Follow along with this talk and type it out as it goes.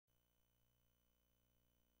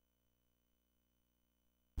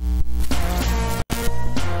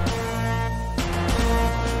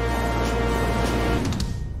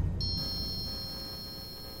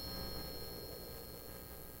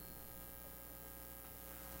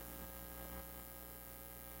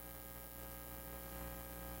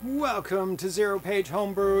Welcome to ZeroPage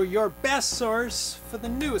Homebrew, your best source for the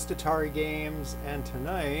newest Atari games. And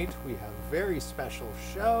tonight we have a very special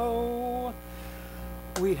show.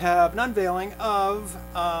 We have an unveiling of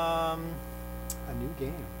a new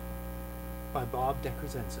game by Bob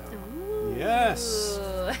DeCrescenzo. Ooh. Yes.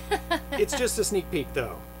 It's just a sneak peek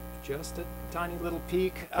though. Just a tiny little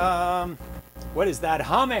peek. What is that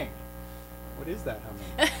humming? What is that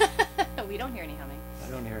humming? We don't hear any humming. I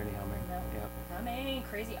don't hear any humming. No. Yep. Humming,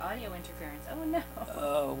 crazy audio interference. Oh no.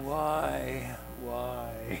 Oh, why?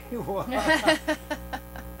 Why? Why?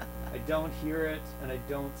 I don't hear it and I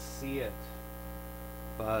don't see it.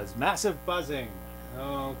 Buzz. Massive buzzing.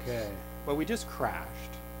 Okay. Well, we just crashed.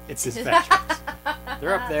 It's his Vectrex.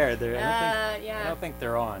 They're up there. I don't think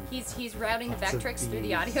they're on. He's routing the Vectrex through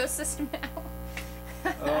the audio system now.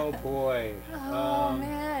 Oh boy. Oh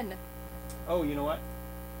man. Oh, you know what?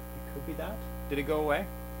 It could be that. Did it go away?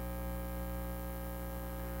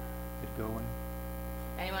 Did it go away?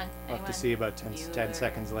 Anyone? We'll have to see about 10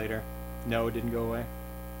 seconds later. No, it didn't go away.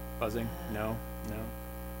 Buzzing? No.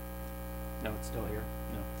 No, it's still here.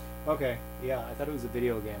 No. Okay. Yeah, I thought it was a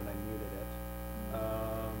video game and I muted it.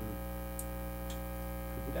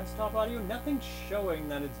 Could be desktop audio. Nothing's showing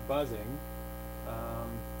that it's buzzing.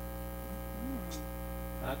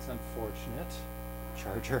 That's unfortunate.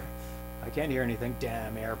 Charger. I can't hear anything.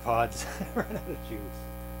 Damn AirPods. Ran out of juice.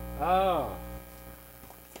 Oh.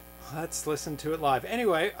 Let's listen to it live.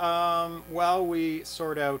 Anyway, while we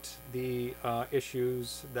sort out the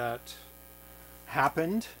issues that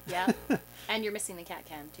happened. Yeah. And you're missing the cat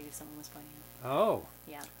cam too, someone was pointing out. Oh.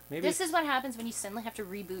 Yeah. Maybe this is what happens when you suddenly have to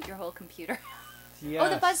reboot your whole computer. Yes. Oh,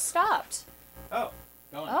 the buzz stopped. Oh.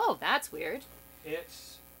 Going. Oh, that's weird. It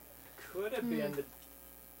could have been the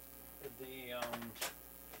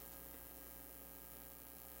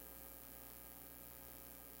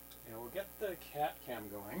yeah, we'll get the cat cam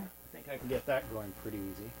going. I think I can get that going pretty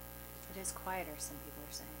easy. It is quieter, some people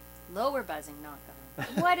are saying. Lower buzzing, not going.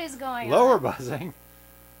 What is going Lower on? buzzing.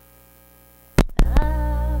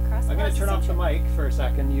 Cross the I'm going to turn off the mic for a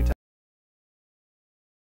second. You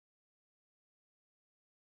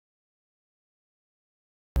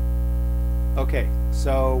okay,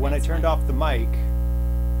 so when I turned off the mic,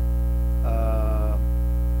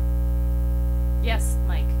 yes,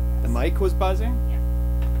 mic. The mic was buzzing? Yeah.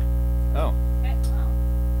 Oh. Okay, well.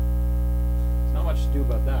 There's not much to do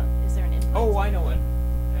about that. Is there an input? Oh, I know it.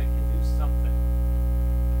 I can do something.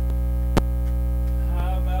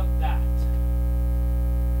 How about that?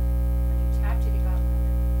 When you tapped it, it got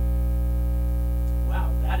louder.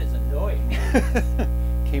 Wow, that is annoying.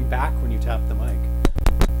 Came back when you tapped the mic.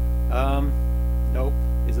 Nope,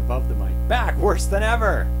 is above the mic. Back, worse than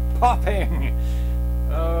ever. Popping.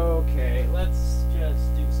 Okay, let's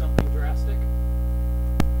just do something drastic.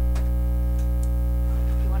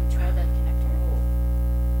 You want to try the connector?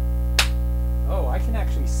 Oh, I can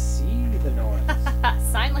actually see the noise.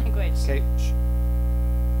 Sign language. Okay.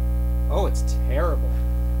 Oh, it's terrible.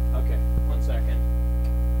 Okay, 1 second.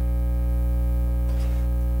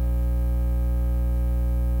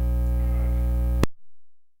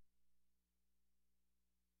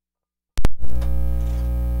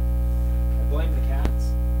 I blame the cats.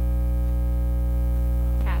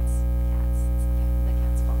 Cats. It's the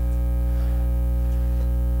cat's fault.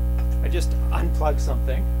 I just unplugged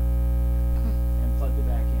something and plugged it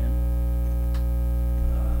back in.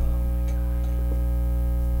 Oh my god.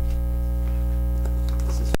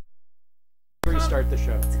 This is restart the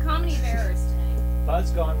show. It's a comedy of errors today.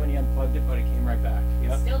 Buzz gone when you unplugged it, but it came right back.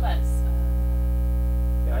 Yep. Still buzz.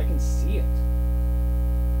 Yeah, I can see it.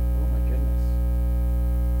 Oh my goodness.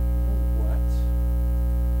 You know what?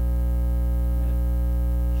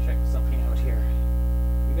 I'm gonna check something out here.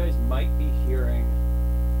 You guys might be hearing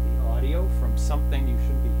the audio from something you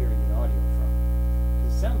shouldn't be hearing the audio from.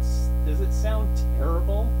 Does it sound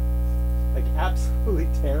terrible? Like absolutely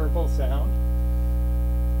terrible sound?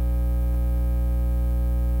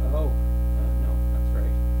 Oh, no, that's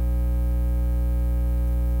right.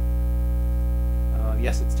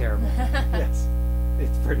 Yes, it's terrible. Yes,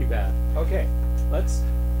 it's pretty bad. Okay, let's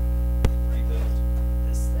reboot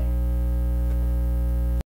this thing.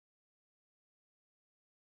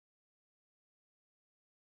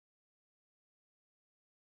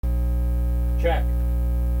 Check.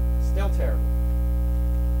 Still terrible.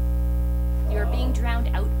 You're being drowned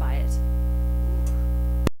out by it.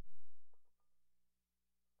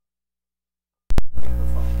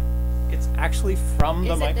 Microphone. It's actually from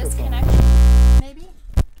the microphone. Is it this connection, maybe?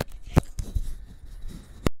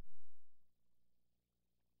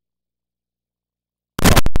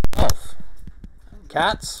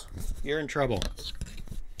 Cats, you're in trouble.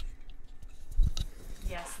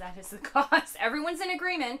 Yes, that is the cost. Everyone's in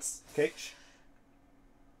agreement. Okay.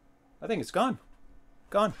 I think it's gone.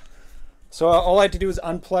 Gone. So all I had to do is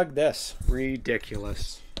unplug this.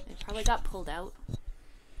 Ridiculous. It probably got pulled out.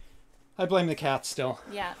 I blame the cats still.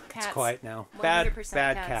 Yeah, cats. It's quiet now. 100%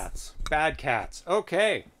 Bad cats. Bad cats.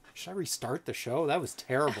 Okay. Should I restart the show? That was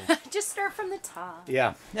terrible. Just start from the top.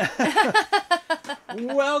 Yeah.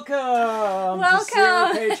 Welcome to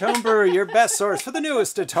ZeroPage Homebrew, your best source for the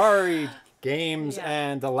newest Atari games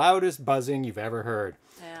and the loudest buzzing you've ever heard.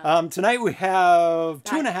 Yeah. Tonight we have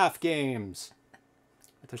 2.5 games.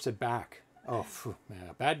 I said back. Oh, phew,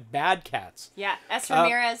 man. Bad cats. Yeah. S.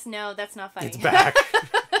 Ramirez, no, that's not funny. It's back.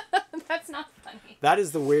 That's not funny. That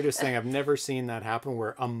is the weirdest thing. I've never seen that happen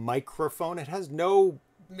where a microphone, it has no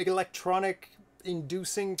electronic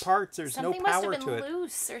inducing parts. There's Something no power must have to been it.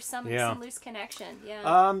 loose or some loose connection.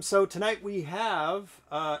 Yeah. So tonight we have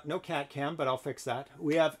no cat cam, but I'll fix that.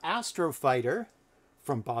 We have Astro Fighter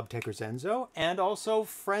from Bob DeCrescenzo and also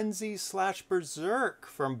Frenzy / Berzerk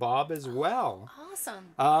from Bob as well.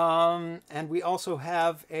 Awesome. And we also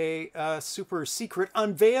have a super secret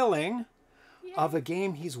unveiling of a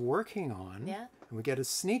game he's working on. Yeah. And we get a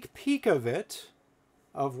sneak peek of it,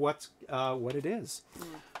 of what it is.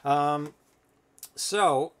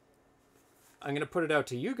 So I'm going to put it out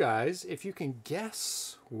to you guys if you can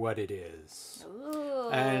guess what it is. Ooh.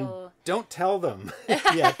 And don't tell them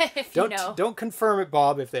yet. Don't confirm it,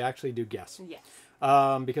 Bob, if they actually do guess. Yes.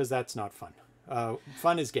 Because that's not fun.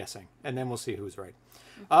 Fun is guessing, and then we'll see who's right.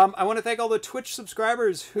 I want to thank all the Twitch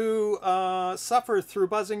subscribers who suffer through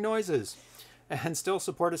buzzing noises and still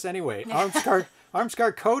support us anyway. Armscar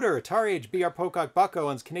Coder, Atari Age, BR Pocock, Bucko,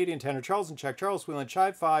 Owens, Canadian Tenor, Charles and Check, Charles Whelan,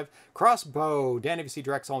 Chive 5, Crossbow, Dan AVC,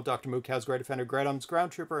 Drexel, Dr. Mook, Cows, Great Defender, Gretums,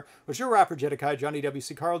 Ground Trooper, Azure Rapper, Jedikai, Johnny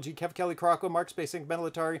WC, Carl G, Kev Kelly, Crocco, Mark Space Inc, Metal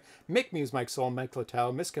Atari, Mick Muse, Mike Soul, Mike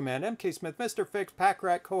Littell, Miss Command, MK Smith, Mr. Fix, Pack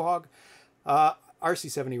Rat, Quahog,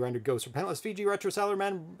 RC70 Rendered Ghost, Repentless, Fiji, Retro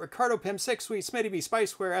Sailorman, Ricardo Pim, Six Sweet, Smitty B,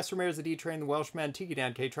 Spiceware, S. Ramirez, the D-Train, the Welshman, Tiki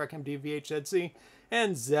Dan K, Trek MD, VHZC,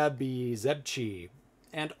 and Zebchi.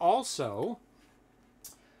 And also,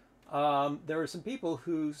 there are some people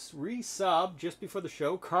who resubbed just before the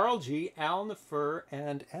show. Carl G, Al Nefer,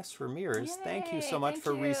 and S. Ramirez. Yay, thank you so much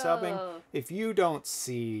for resubbing. If you don't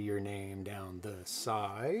see your name down the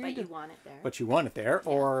side, But you want it there. But you want it there,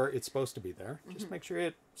 or it's supposed to be there, just make sure you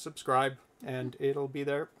hit subscribe, and it'll be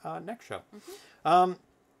there next show. And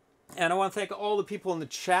I want to thank all the people in the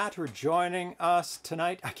chat who are joining us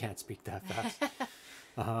tonight. I can't speak that fast.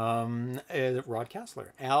 Rod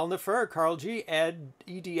Kessler, Al Nefer, Carl G, Ed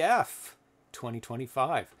EDF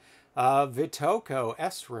 2025, Vitoko,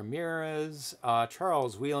 S. Ramirez,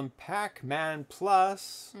 Charles Whelan, Pac-Man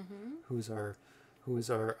Plus, who is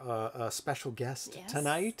our special guest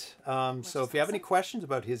tonight. So if you have any questions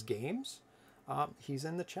about his games, he's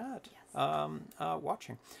in the chat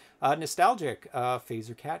watching. Nostalgic,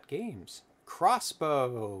 Phaser Cat Games,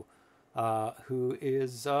 Crossbow, who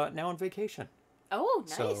is now on vacation. Oh,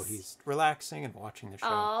 nice. So he's relaxing and watching the show.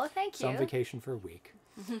 Oh, thank you. So on vacation for a week.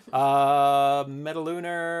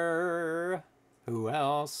 Metalunar. Who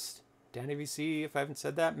else? Danny VC, if I haven't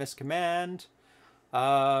said that. Miss Command.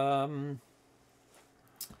 Yeah,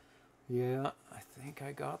 I think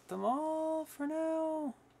I got them all for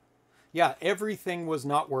now. Yeah, everything was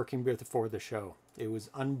not working before the show. It was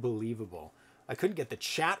unbelievable. I couldn't get the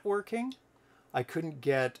chat working. I couldn't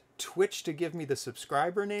get Twitch to give me the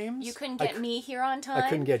subscriber names. You couldn't get me here on time? I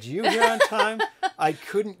couldn't get you here on time. I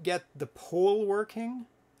couldn't get the poll working.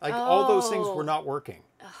 All those things were not working.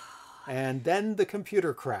 And then the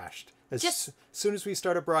computer crashed. As soon as we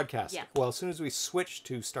started broadcasting. Yeah. Well, as soon as we switched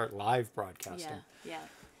to start live broadcasting. Yeah.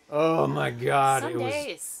 Oh my God. Some it was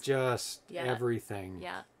days. just everything.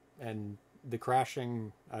 Yeah. And the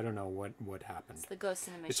crashing, I don't know what happened. It's the ghost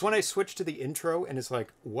in the machine. It's when I switched to the intro and it's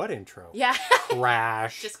like, what intro? Yeah.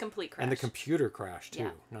 Crash. Just complete crash. And the computer crashed too.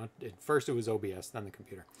 Not at first it was OBS, then the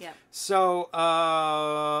computer. Yeah. So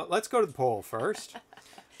let's go to the poll first.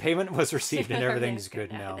 Payment was received and everything's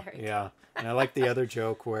good now. Yeah. And I like the other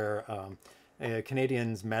joke where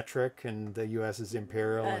Canadians metric and the US is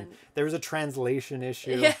imperial, and there was a translation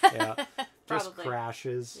issue. Yeah. Just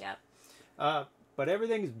crashes. Yeah. But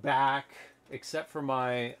everything's back except for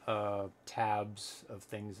my tabs of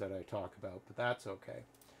things that I talk about, but that's okay.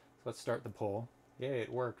 So let's start the poll. Yay,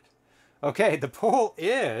 it worked. Okay, the poll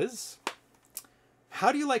is,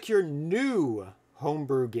 how do you like your new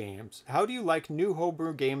homebrew games? How do you like new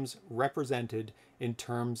homebrew games represented in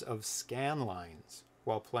terms of scan lines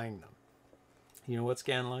while playing them? You know what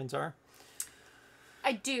scan lines are?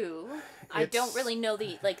 I do. I don't really know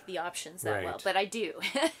the options that well, but I do.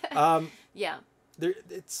 Yeah.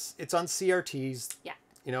 It's on CRTs. Yeah.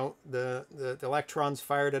 you know, the electrons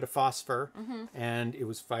fired at a phosphor, and it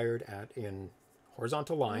was fired in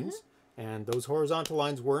horizontal lines, and those horizontal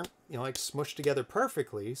lines weren't, you know, like smushed together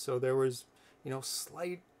perfectly, so there was, you know,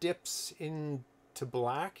 slight dips into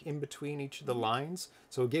black in between each of the lines,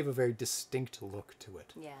 so it gave a very distinct look to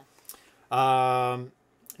it. Yeah.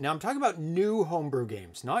 Now I'm talking about new homebrew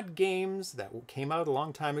games, not games that came out a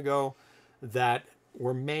long time ago that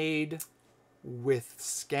were made with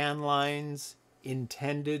scan lines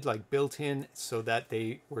intended, like built in, so that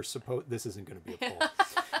they were supposed... This isn't going to be a poll.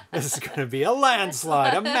 This is going to be a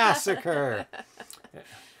landslide, a massacre.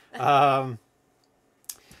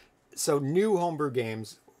 So new homebrew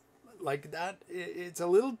games like that, it's a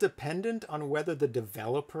little dependent on whether the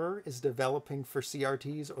developer is developing for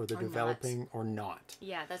CRTs or they're developing or not.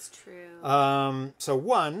 Yeah, that's true.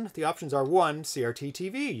 So the options are one, CRT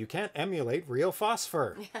TV. You can't emulate real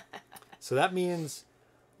phosphor. So that means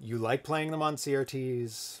you like playing them on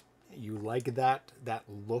CRTs. You like that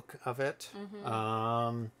look of it.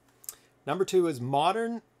 Number two is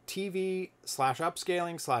modern TV /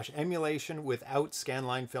 upscaling / emulation without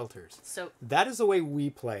scanline filters. So that is the way we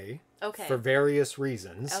play. Okay. For various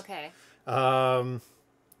reasons. Okay.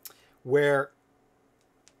 Where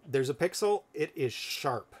there's a pixel, it is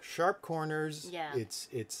sharp corners. Yeah.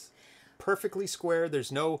 It's perfectly square.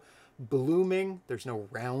 There's no blooming. There's no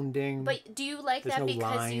rounding. But do you like that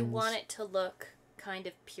because you lines. want it to look kind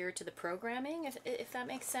of pure to the programming, if that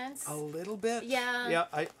makes sense? A little bit. Yeah.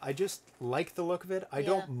 Yeah, I just like the look of it. I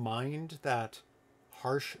don't mind that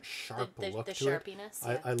harsh, sharp look the to sharpiness,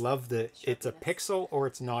 it. I love the it's a pixel or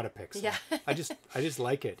it's not a pixel. Yeah. I just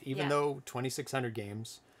like it, even though 2600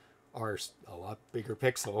 games are a lot bigger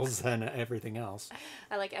pixels than everything else.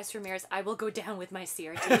 I like S. Ramirez. I will go down with my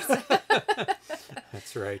CRTs.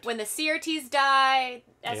 That's right. When the CRTs die,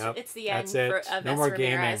 it's the end of no S. more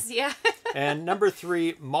Ramirez. gaming. Yeah. And number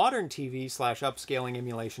three, modern TV / upscaling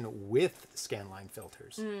emulation with scanline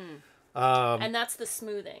filters. And that's the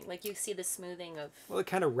smoothing. Like you see the smoothing of... Well, it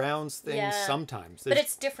kind of rounds things sometimes. But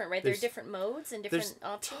it's different, right? There are different modes and different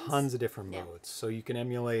options? Tons of different modes. So you can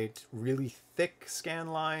emulate really thick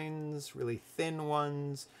scan lines, really thin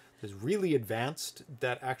ones. There's really advanced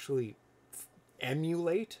that actually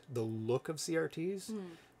emulate the look of CRTs.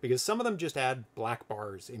 Because some of them just add black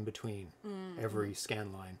bars in between every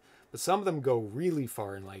scan line. But some of them go really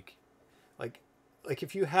far and like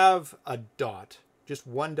if you have a dot... just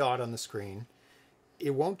one dot on the screen,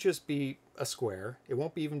 it won't just be a square. It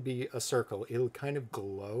won't even be a circle. It'll kind of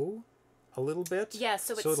glow a little bit. Yeah,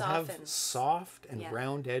 so it it'll softens. have soft and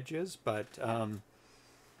round edges, but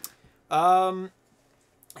and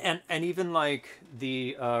even like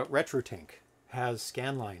the RetroTINK has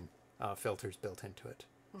scanline filters built into it,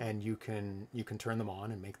 and you can turn them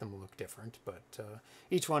on and make them look different. But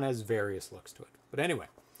each one has various looks to it. But anyway,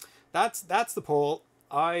 that's the poll.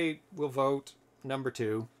 I will vote number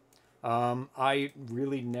two. I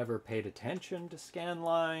really never paid attention to scan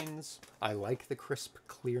lines. I like the crisp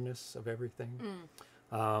clearness of everything.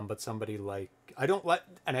 But somebody I don't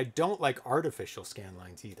like artificial scan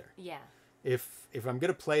lines either. Yeah. If I'm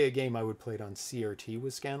gonna play a game, I would play it on CRT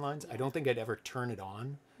with scan lines. I don't think I'd ever turn it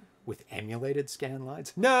on with emulated scan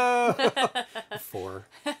lines. No. 4.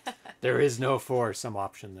 There is no 4. Some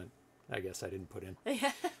option that I guess I didn't put in.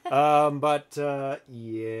 But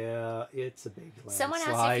yeah, it's a big landslide. Someone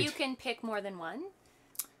asked if you can pick more than one.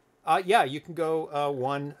 Yeah, you can go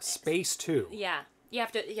 1 space 2. Yeah, you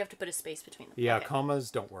have to put a space between them. Yeah,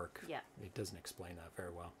 commas don't work. Yeah, it doesn't explain that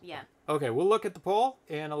very well. Yeah. Okay, we'll look at the poll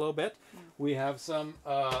in a little bit. We have some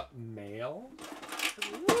mail.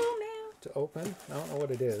 Ooh, mail. To open. I don't know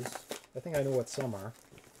what it is. I think I know what some are.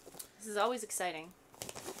 This is always exciting.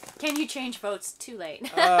 Can you change votes too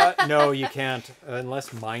late? No, you can't,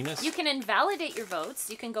 unless minus. You can invalidate your votes.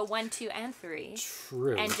 You can go 1, 2, and 3.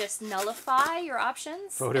 True. And just nullify your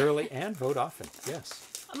options. Vote early and vote often, yes.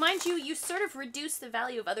 Mind you, you sort of reduce the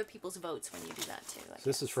value of other people's votes when you do that too. So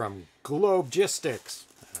this is from Globegistics.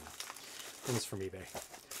 I don't know. I think it's from eBay.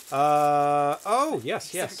 Oh,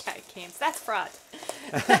 yes. Berzerk games. That's fraud.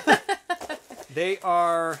 They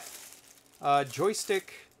are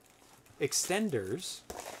joystick extenders,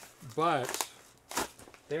 but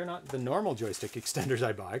they're not the normal joystick extenders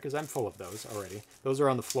I buy, because I'm full of those already. Those are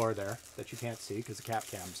on the floor there that you can't see because the cap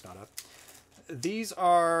cam's not up. These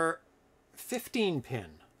are 15-pin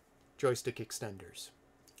joystick extenders.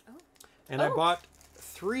 Oh. And I bought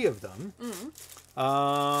 3 of them.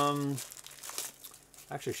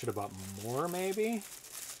 Actually, I should have bought more, maybe.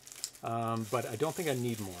 But I don't think I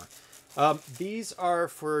need more. These are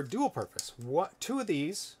for dual purpose. 2 of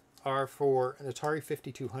these are for an Atari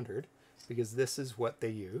 5200, because this is what they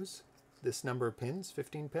use. this number of pins,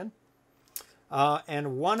 15 pin.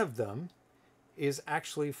 And one of them is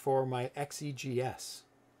actually for my XEGS,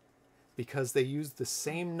 because they use the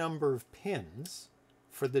same number of pins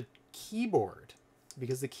for the keyboard,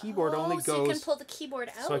 because the keyboard only goes... so you can pull the keyboard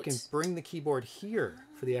out. So I can bring the keyboard here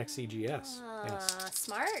for the XEGS. Yes.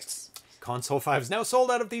 Smart. Console 5 is now sold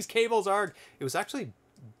out of these cables. It was actually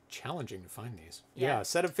challenging to find these. Yeah, a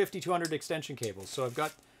set of 5200 extension cables. So I've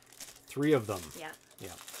got 3 of them. Yeah. Yeah.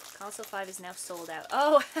 Console 5 is now sold out.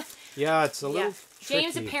 Oh. Yeah, it's a little tricky.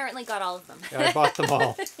 James apparently got all of them. Yeah, I bought them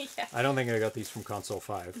all. Yeah. I don't think I got these from Console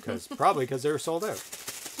 5, probably because they were sold out.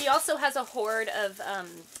 He also has a hoard of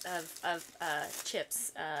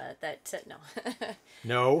chips that no.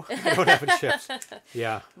 No, I don't have any chips.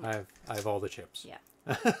 Yeah, I have all the chips. Yeah.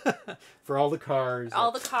 For all the cars.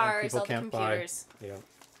 All the cars, all the can't computers. Buy. Yeah.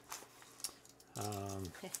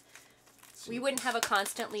 We wouldn't have a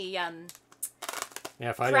constantly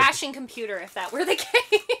if I crashing computer if that were the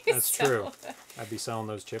case. That's true. I'd be selling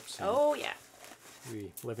those chips. Oh yeah.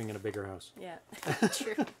 Be living in a bigger house. Yeah.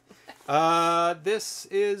 True. This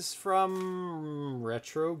is from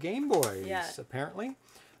Retro Game Boys, apparently,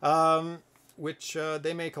 which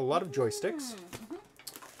they make a lot of joysticks.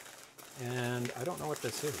 And I don't know what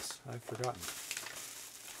this is. I've forgotten.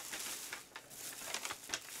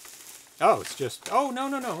 Oh, it's just... Oh,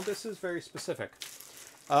 no. This is very specific.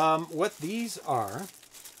 What these are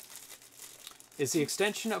is the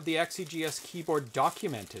extension of the XEGS keyboard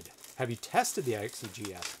documented. Have you tested the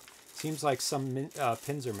XEGS? Seems like some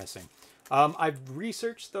pins are missing. I've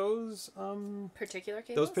researched those particular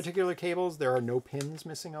cables. Those particular cables. There are no pins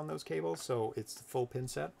missing on those cables, so it's the full pin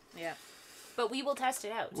set. Yeah, but we will test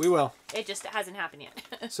it out. We will. It just hasn't happened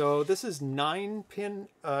yet. So this is 9 pin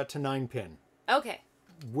to 9 pin. Okay.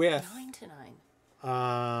 With 9 to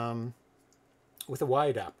 9. With a Y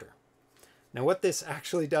adapter. Now, what this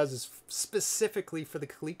actually does is specifically for the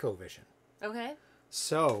ColecoVision. Okay.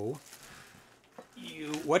 So,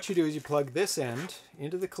 what you do is you plug this end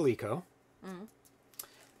into the Coleco,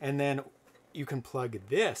 and then you can plug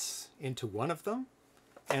this into one of them,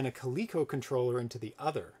 and a Coleco controller into the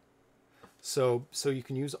other. So you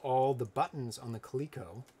can use all the buttons on the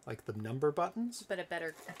Coleco, like the number buttons. But a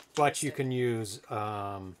better But joystick. you can use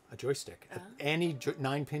a joystick. Any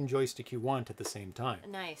 9-pin joystick you want at the same time.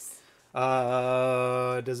 Nice.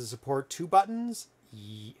 Does it support 2 buttons?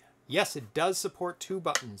 Yes, it does support 2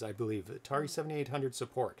 buttons, I believe. Atari 7800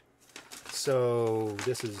 support. So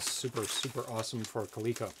this is super, super awesome for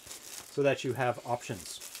Coleco. So that you have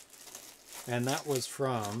options. And that was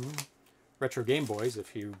from Retro Game Boys,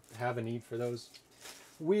 if you have a need for those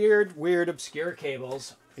weird, obscure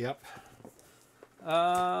cables. Yep.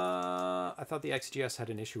 I thought the XGS had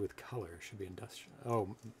an issue with color. It should be industrial.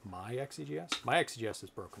 Oh, my XGS? My XGS is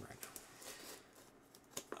broken right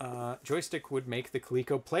now. Joystick would make the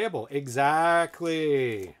Coleco playable.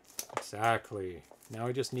 Exactly. Now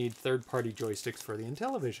I just need third-party joysticks for the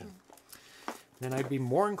Intellivision. Then I'd be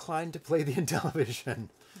more inclined to play the Intellivision.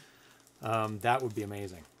 That would be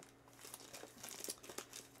amazing.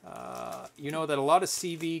 You know that a lot of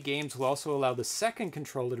CV games will also allow the second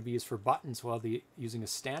controller to be used for buttons while using a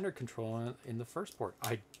standard controller in the first port.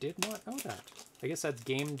 I did not know that. I guess that's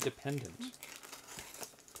game dependent.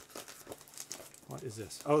 What is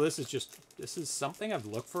this? Oh, this is something I've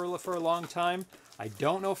looked for a long time. I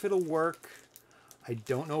don't know if it'll work. I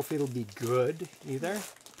don't know if it'll be good either.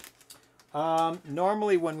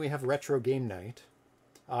 Normally when we have retro game night,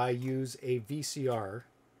 I use a VCR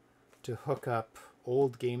to hook up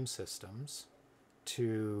old game systems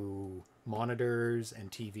to monitors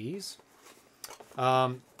and TVs.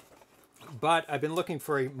 But I've been looking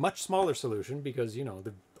for a much smaller solution because, you know,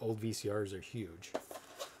 the old VCRs are huge.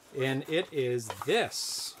 And it is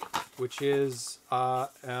this, which is an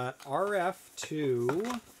RF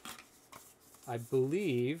to, I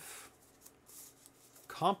believe,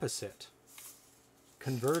 composite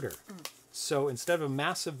converter. So instead of a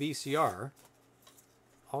massive VCR,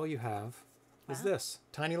 all you have is this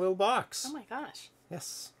tiny little box. Oh my gosh.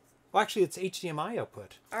 Yes. Well, actually, it's HDMI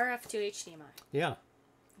output. RF to HDMI. Yeah.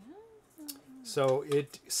 So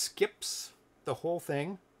it skips the whole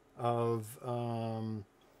thing of, and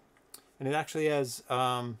it actually has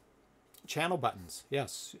channel buttons.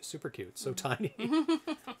 Yes, super cute. So tiny.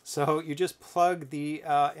 So you just plug the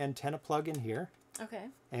antenna plug in here. Okay.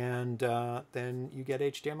 And then you get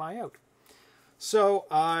HDMI out. So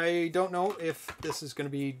I don't know if this is going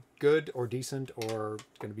to be good or decent or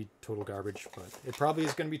going to be total garbage, but it probably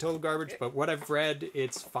is going to be total garbage. But what I've read,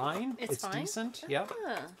 it's fine. It's fine? decent. Ah. Yep.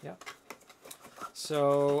 Yep.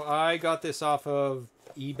 So I got this off of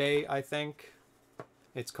eBay, I think.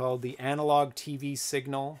 It's called the Analog TV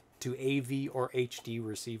Signal to AV or HD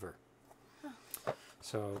receiver.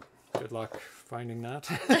 So good luck finding that.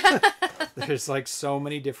 There's like so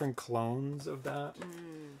many different clones of that.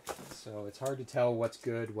 So it's hard to tell what's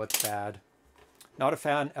good, what's bad. Not a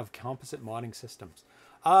fan of composite modding systems.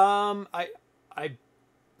 I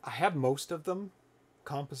have most of them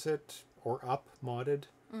composite or up modded,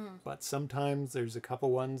 but sometimes there's a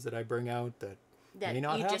couple ones that I bring out that may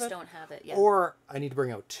not you have just it. don't have it. Yeah. Or I need to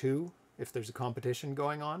bring out two if there's a competition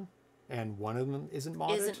going on and one of them isn't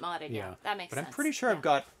modded. Isn't modded, yeah. That makes sense. But I'm pretty sure I've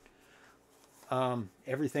got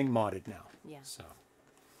everything modded now. Yeah. So.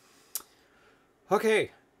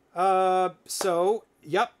 Okay. So,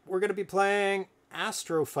 yep, we're going to be playing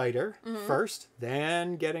Astro Fighter first,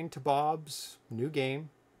 then getting to Bob's new game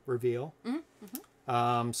reveal.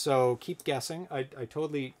 So keep guessing. I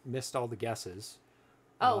totally missed all the guesses.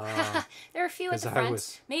 Oh, there are a few at the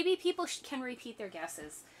front. Maybe people can repeat their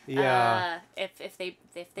guesses. Yeah. If they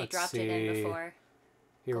Let's dropped it in before.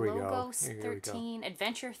 Here we go. Gologos Here 13,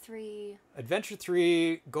 Adventure 3. Adventure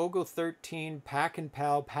 3, Gogo 13, Pack and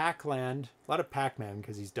Pal, Pac-Land. A lot of Pac-Man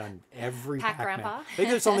because he's done every Pac Pac-Man. Grandpa. I think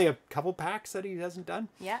there's only a couple packs that he hasn't done.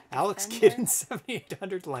 Yeah. Alex Defender. Kidd in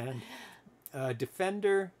 7800 Land.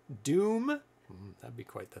 Defender, Doom. That'd be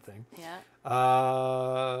quite the thing. Yeah.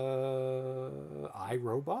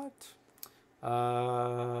 iRobot.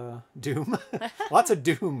 Doom. Lots of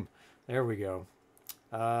Doom. There we go.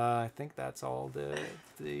 I think that's all the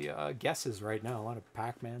guesses right now. A lot of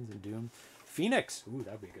Pac-Mans and Doom. Phoenix. Ooh,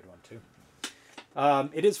 that'd be a good one too.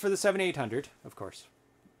 It is for the 7800, of course.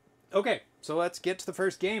 Okay, so let's get to the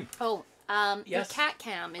first game. Oh, Yes. the cat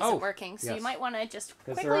cam isn't working, so yes. you might want to just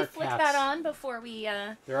 'Cause there quickly are flick cats. that on before we...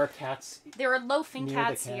 There are cats. There are loafing near the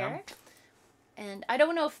cats cam. here. And I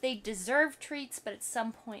don't know if they deserve treats, but at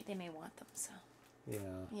some point they may want them, so... Yeah.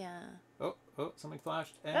 Yeah. Oh, something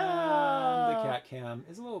flashed. And Oh. the cat cam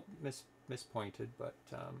is a little mispointed, but...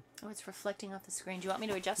 Oh, it's reflecting off the screen. Do you want me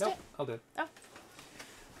to adjust nope, it? I'll do it. Oh.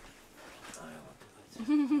 I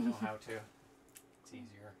know how to. It's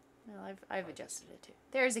easier. Well, I've adjusted it too.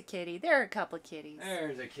 There's a kitty. There are a couple of kitties.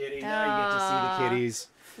 There's a kitty. Now you get to see the kitties.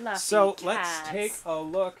 Fluffy So cats. let's take a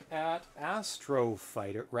look at Astro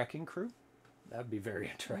Fighter Wrecking Crew. That'd be very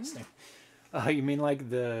interesting. You mean like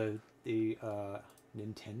the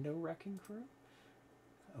Nintendo Wrecking Crew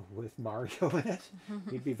with Mario in it?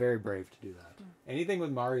 You'd be very brave to do that. Anything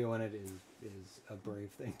with Mario in it is a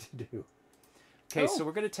brave thing to do. Okay, so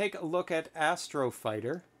we're going to take a look at Astro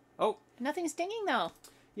Fighter. Oh, Nothing's dinging though.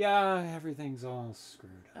 yeah, everything's all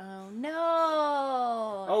screwed up. Oh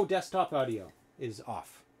no. Oh, desktop audio is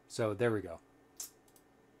off. So there we go.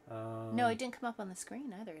 No, it didn't come up on the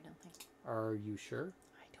screen either, I don't think. Are you sure?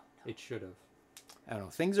 I don't know. It should have. I don't know.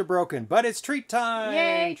 Things are broken, but it's treat time.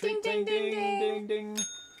 Yay, Treat ding, ding, ding, ding.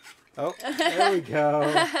 Oh, there we go.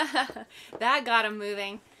 That got him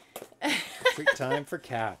moving. Treat time for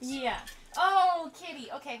cats. Yeah. Oh, kitty.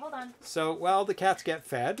 Okay, hold on. So, while the cats get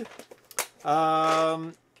fed,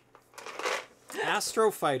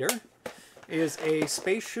 Astro Fighter is a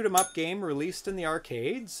space shoot-'em-up game released in the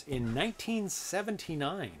arcades in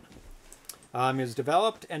 1979. It was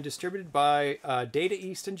developed and distributed by Data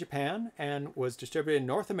East in Japan and was distributed in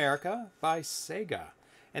North America by Sega.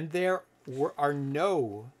 And there are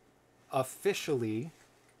no officially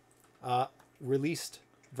released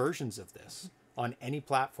versions of this on any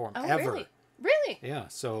platform ever. Really? Really? Yeah,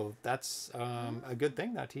 so that's a good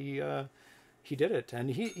thing that he did it. And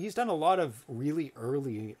he's done a lot of really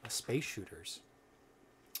early space shooters.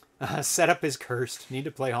 Setup is cursed. Need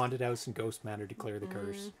to play Haunted House and Ghost Man to declare the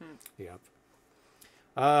curse. Yep.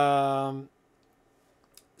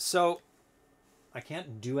 So I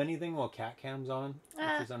can't do anything while cat cam's on,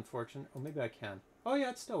 which is unfortunate. Oh, maybe I can. Oh yeah,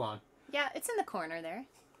 it's still on. Yeah, it's in the corner there.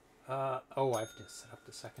 Oh, I have to set up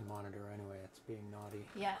the second monitor anyway. It's being naughty.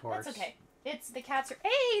 Yeah, of course. that's okay. It's the cats are...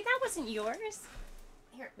 Hey, that wasn't yours.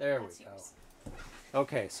 Here, There we that's go. yours.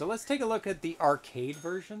 Okay, so let's take a look at the arcade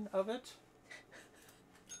version of it.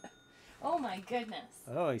 Oh my goodness.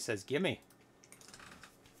 Oh, he says, gimme.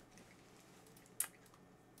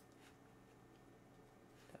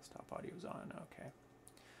 Desktop audio's on, okay.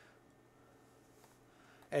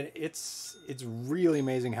 And it's really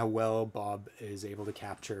amazing how well Bob is able to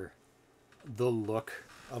capture the look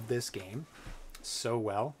of this game so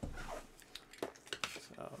well.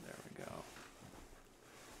 So there we go. I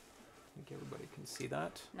think everybody can see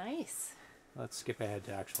that. Nice. Let's skip ahead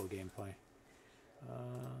to actual gameplay.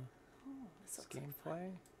 This looks like Gameplay.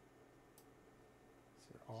 Is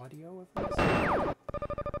there audio of this?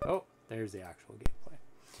 Oh, there's the actual gameplay.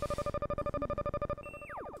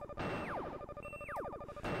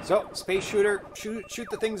 So, space shooter, shoot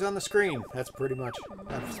the things on the screen. That's pretty much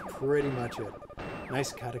it.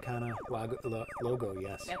 Nice katakana logo,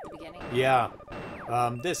 yes. At the beginning. Yeah.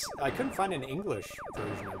 This, I couldn't find an English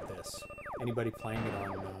version of this. Anybody playing it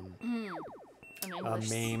on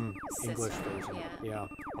MAME English version. Yeah.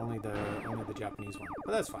 Only the Japanese one.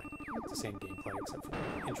 But that's fine. It's the same gameplay except for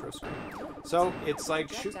the intro screen. So, it's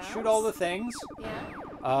like shoot all the things.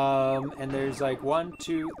 Yeah. And there's like 1,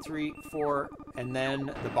 2, 3, 4, and then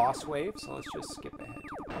the boss wave. So let's just skip ahead to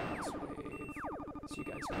the boss wave so you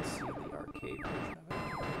guys can see the arcade version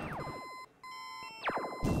of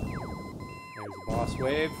it. There's the boss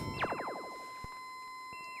wave.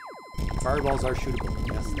 Fireballs are shootable.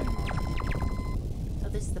 Yes, they are. So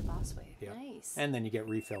this is the boss wave. Yep. Nice. And then you get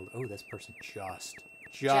refilled. Oh, this person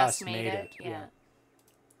just made it. Yeah.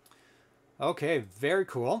 Okay, very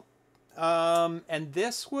cool. And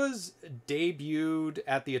this was debuted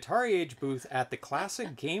at the Atari Age booth at the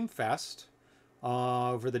Classic Game Fest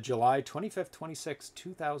over the July 25th, 26th,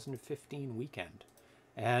 2015 weekend.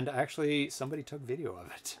 And actually, somebody took video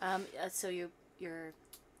of it. So you're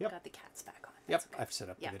got the cats back on. That's okay. I've set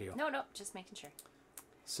up the video. No, just making sure.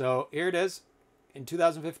 So here it is in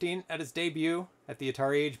 2015 at its debut at the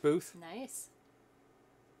Atari Age booth. Nice.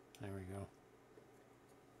 There we go.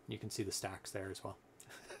 You can see the stacks there as well.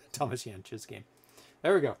 Thomas Jentzsch's game.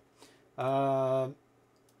 There we go.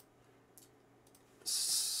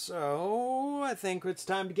 So I think it's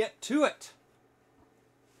time to get to it.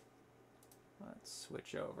 Let's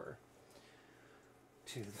switch over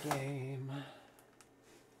to the game.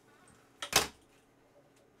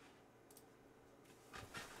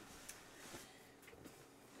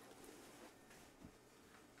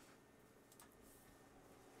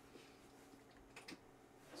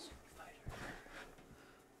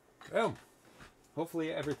 Boom.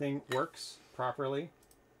 Hopefully everything works properly.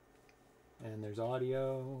 And there's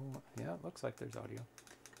audio. Yeah, it looks like there's audio.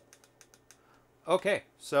 Okay,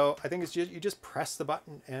 so I think it's just you just press the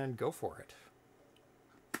button and go for it.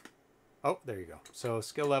 Oh, there you go. So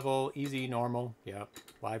skill level, easy, normal. Yep.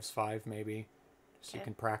 Lives 5 maybe. So you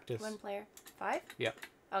can practice. 1 player. 5? Yep.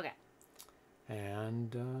 Okay.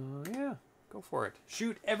 And yeah, go for it.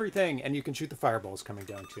 Shoot everything, and you can shoot the fireballs coming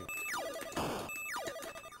down too.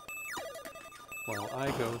 While I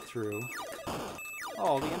go through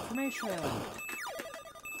all the information.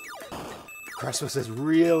 Cresswell says,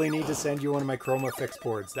 really need to send you one of my Chroma Fix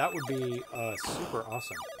boards. That would be super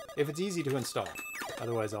awesome. If it's easy to install.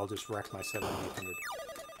 Otherwise, I'll just wreck my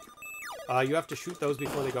 7800. You have to shoot those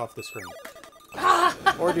before they go off the screen.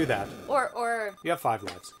 Or do that. Or... You have 5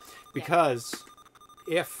 lives. Because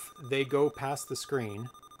if they go past the screen...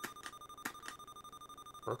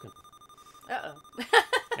 Broken. Uh-oh.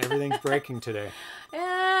 Everything's breaking today.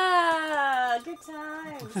 Yeah, good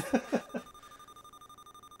times.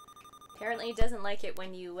 Apparently he doesn't like it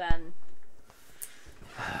when you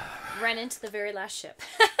run into the very last ship.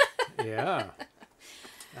 Yeah.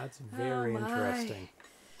 That's very interesting.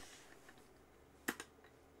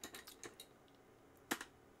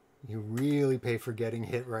 You really pay for getting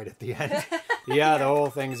hit right at the end. Yeah, the whole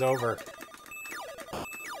thing's over.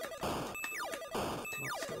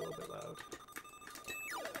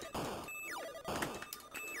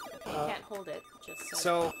 Hold it just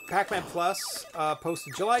so Pac-Man Plus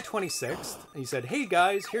posted July 26th. He said, "Hey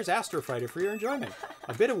guys, here's Astro Fighter for your enjoyment.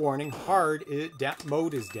 A bit of warning: hard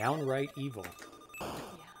mode is downright evil."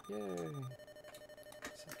 Yeah.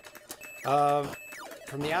 Yay.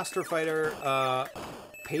 From the Astro Fighter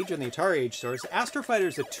page on the Atari Age source, Astro Fighter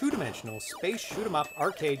is a two-dimensional space shoot-'em-up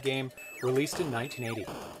arcade game released in 1980.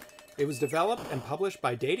 It was developed and published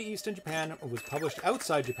by Data East in Japan and was published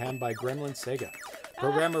outside Japan by Gremlin Sega.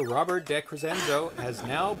 Programmer Bob DeCrescenzo has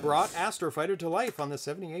now brought Astro Fighter to life on the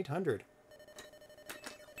 7800.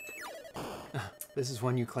 This is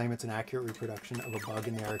when you claim it's an accurate reproduction of a bug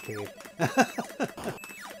in the arcade.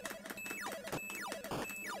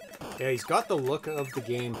 Yeah, he's got the look of the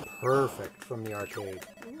game perfect from the arcade.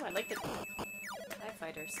 Ooh, I like the TIE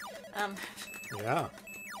fighters. Yeah.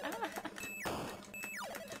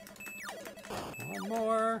 One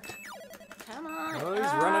more. Come on. Oh, he's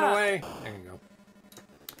running away. There you go.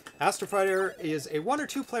 Astro Fighter is a 1 or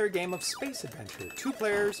 2 player game of space adventure. 2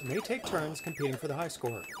 players may take turns competing for the high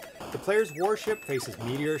score. The player's warship faces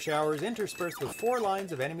meteor showers interspersed with 4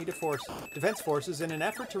 lines of enemy defense forces in an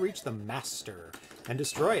effort to reach the Master and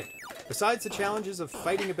destroy it. Besides the challenges of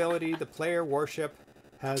fighting ability, the player warship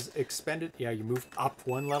has expended... Yeah, you move up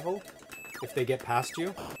 1 level if they get past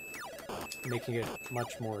you, making it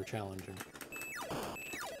much more challenging.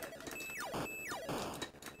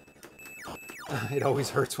 It always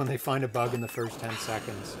hurts when they find a bug in the first 10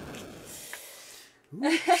 seconds.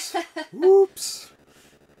 Oops. Oops.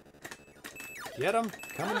 Get them.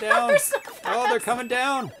 Coming down. Oh, they're coming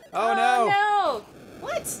down. Oh, no. No.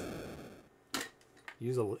 What?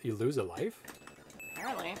 You lose a life?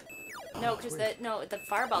 Apparently. No, because the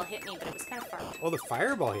fireball hit me, but it was kind of far. Oh, the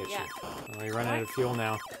fireball hit Yeah. you. Oh, you run out of fuel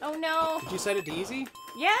now. Oh, no. Did you set it to easy?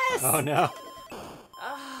 Yes. Oh, no.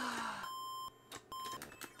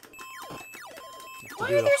 Why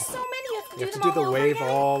are there so many? You have to do the wave again?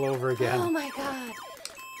 all over again. Oh, my God.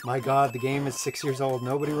 My God, the game is 6 years old.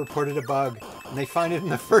 Nobody reported a bug. And they find it in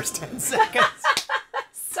the first 10 seconds.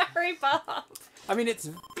 Sorry, Bob. I mean, it's.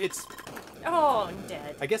 Oh, I'm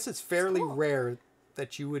dead. I guess it's fairly rare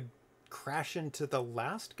that you would crash into the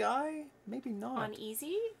last guy. Maybe not. On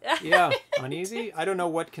easy? Yeah, on easy. I don't know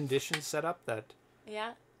what conditions set up that.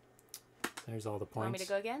 Yeah. There's all the points. Want me to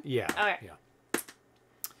go again? Yeah. All right. Yeah.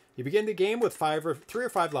 You begin the game with 3 or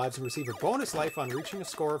 5 lives and receive a bonus life on reaching a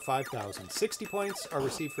score of 5,000. 60 points are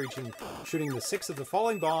received for shooting the 6 of the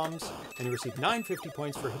falling bombs, and you receive 950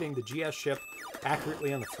 points for hitting the GS ship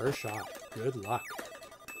accurately on the first shot. Good luck.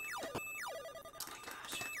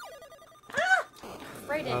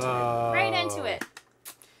 Right into it. Right into it.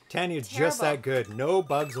 Tanya's Terrible. just that good. No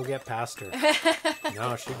bugs will get past her.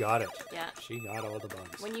 No, she got it. Yeah. She got all the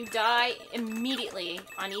bugs. When you die immediately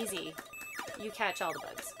on easy, you catch all the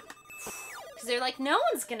bugs. Because they're like, no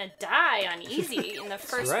one's going to die on easy in the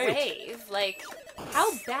first wave. Like,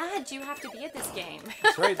 how bad do you have to be at this game?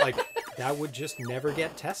 That's right. Like, that would just never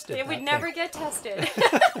get tested. It would never get tested.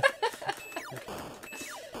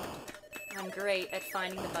 I'm great at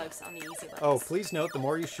finding the bugs on the easy levels. Oh, please note, the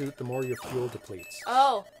more you shoot, the more your fuel depletes.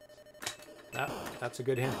 Oh. That's a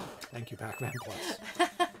good hint. Thank you, Pac-Man Plus.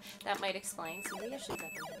 That might explain some of the issues I've been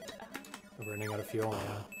having. We're running out of fuel,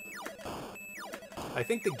 yeah. I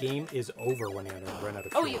think the game is over when you run out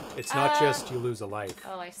of fuel. It's not just you lose a life.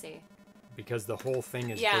 Oh, I see. Because the whole thing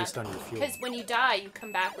is based on your fuel. Because when you die, you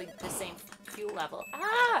come back with the same fuel level.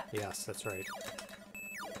 Ah! Yes, that's right.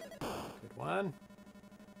 Good one.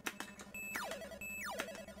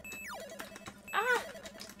 Ah!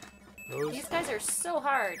 These guys are so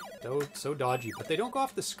hard. So dodgy, but they don't go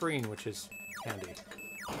off the screen, which is handy.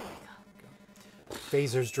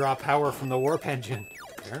 Phasers draw power from the warp engine.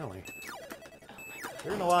 Apparently. Oh my God.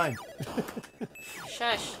 You're in a line.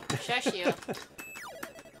 Shush. Shush you.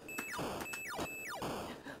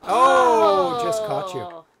 Oh, just caught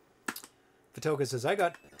you. Vitoka says, I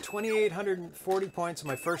got 2,840 points on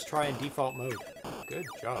my first try in default mode. Good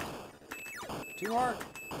job. 2 more.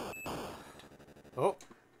 Oh,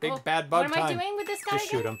 big bad bug time. What am I doing with this guy Just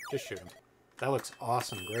again? shoot him. Just shoot him. That looks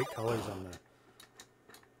awesome. Great colors on the...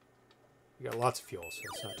 You got lots of fuel, so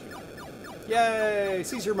it's not too bad. Yay!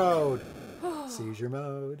 Seizure mode! Seizure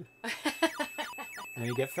mode. And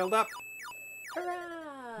you get filled up.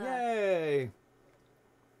 Hurrah! Yay!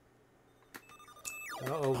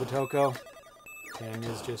 Uh-oh, Vitoko.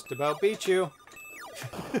 Tanya's just about beat you.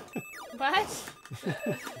 What?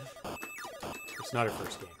 It's not her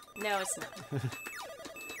first game. No, it's not.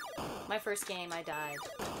 My first game, I died.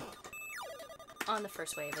 On the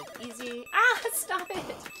first wave of easy. Ah! Stop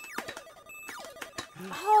it!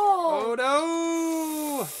 Oh! Oh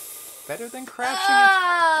no! Better than crashing.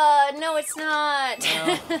 Ah! No, it's not.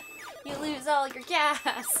 No. You lose all your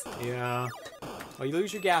gas. Yeah. Well, you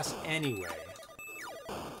lose your gas anyway.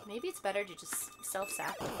 Maybe it's better to just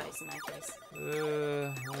self-sacrifice in that case.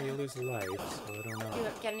 Well, you lose a life, so I don't know. Do you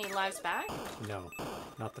get any lives back? No,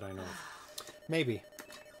 not that I know of. Maybe.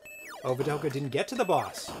 Oh, Vidoka didn't get to the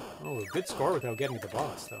boss. Oh, a good score without getting to the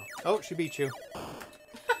boss, though. Oh, she beat you.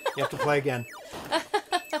 You have to play again.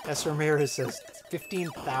 S. Ramirez says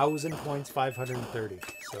 15,000 points, 530.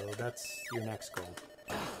 So that's your next goal.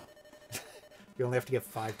 You only have to get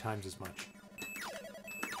 5 times as much.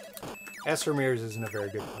 S. Ramirez isn't a very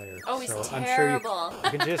good player. Oh, he's so terrible. I'm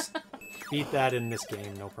sure you can just beat that in this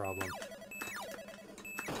game, no problem.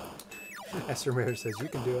 S. Ramirez says you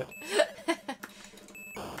can do it.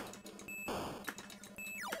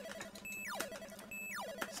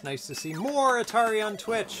 It's nice to see more Atari on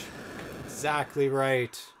Twitch. Exactly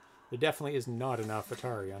right. There definitely is not enough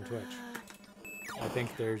Atari on Twitch. I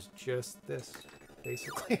think there's just this,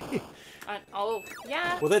 basically. Oh,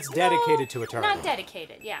 yeah. Well, that's dedicated to Atari. Not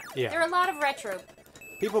dedicated, yeah. Yeah. There are a lot of retro.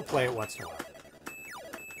 People play it once in a while.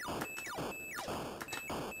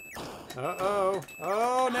 Uh-oh.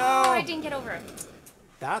 Oh, no. Oh, I didn't get over it.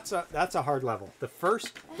 That's a hard level. The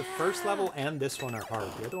first level and this one are hard.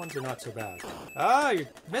 The other ones are not so bad. Ah, you're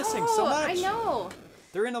missing so much. I know.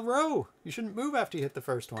 They're in a row. You shouldn't move after you hit the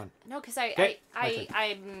first one. No, because my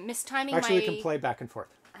I'm mistiming Actually, we can play back and forth.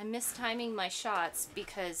 I'm mistiming my shots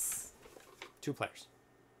because... 2 players.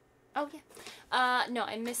 Oh, yeah. No,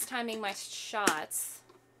 I'm mistiming my shots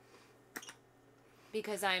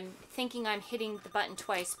because I'm thinking I'm hitting the button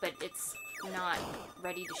twice, but it's not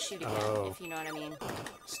ready to shoot again, if you know what I mean.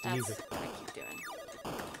 Steve. That's what I keep doing.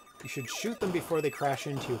 You should shoot them before they crash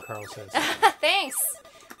into you, Carl says. Thanks!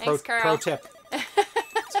 Thanks, Carl. Pro tip.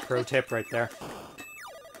 It's a pro tip right there.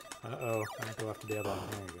 Uh-oh. I'm going to go after the other one.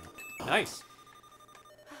 There you go. Nice.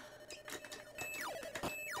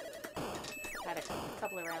 Had a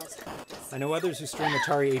couple of rounds to practice. I know others who stream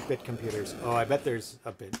Atari 8-bit computers. Oh, I bet there's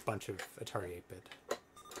a bunch of Atari 8-bit.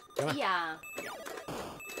 Yeah.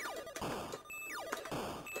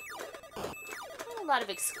 A lot of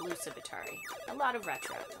exclusive Atari. A lot of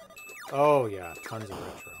retro. Oh, yeah. Tons of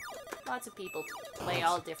retro. Lots of people play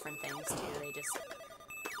all different things, too. They just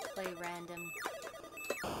play random.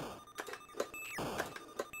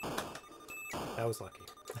 That was lucky.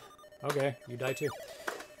 Okay, you die too.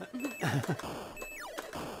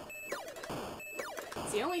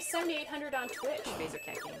 See, only 7,800 on Twitch, Berzerk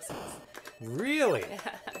Game says. Really?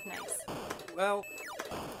 Nice. Well,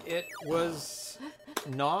 it was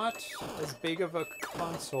not as big of a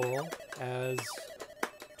console as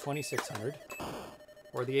 2600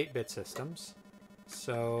 or the 8-bit systems,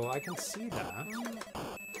 so I can see that.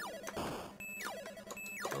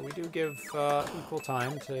 But we do give equal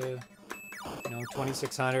time to,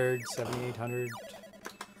 2600, 7800,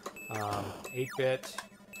 8-bit,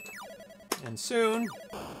 and soon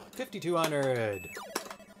 5200.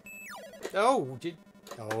 Oh,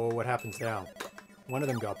 what happens now? One of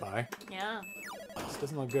them got by. Yeah. This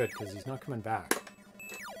doesn't look good because he's not coming back.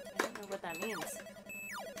 I don't know what that means.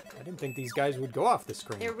 I didn't think these guys would go off the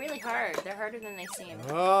screen. They're really hard. They're harder than they seem.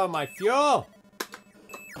 Oh, my fuel!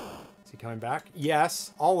 Is he coming back?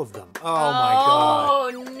 Yes, all of them. Oh my god.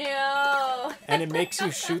 Oh no! And it makes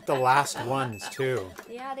you shoot the last ones too.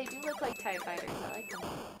 Yeah, they do look like TIE fighters. I like them.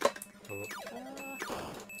 Oh.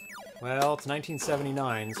 Well, it's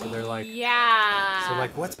 1979, so they're like... Yeah! So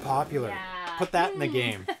like, what's popular? Yeah. Put that in the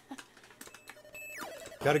game.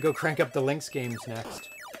 Gotta go crank up the Lynx games next.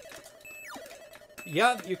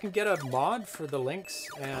 Yeah, you can get a mod for the Lynx,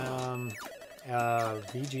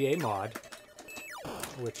 VGA mod,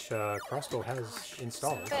 which Crossbow has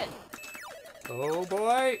installed. Stop it. Oh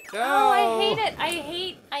boy! No! Oh, I hate it!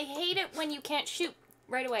 I hate it when you can't shoot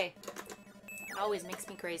right away. It always makes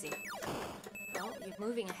me crazy. Well, you're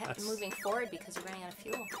moving ahead, moving forward because you're running out of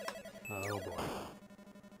fuel. Oh boy!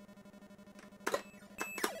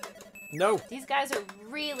 No! These guys are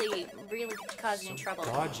really, really causing you trouble.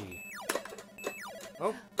 Dodgy.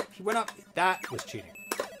 Oh, he went up. That was cheating.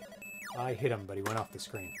 I hit him, but he went off the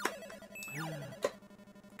screen.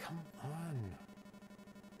 Come on.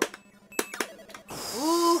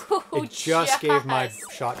 Ooh, it just gave my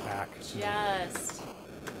shot back. Just.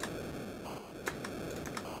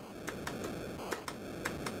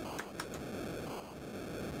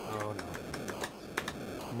 Oh no.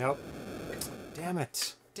 Nope. Damn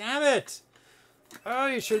it. Damn it! Oh,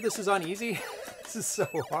 you sure this is on easy? This is so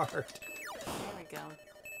hard. There we go.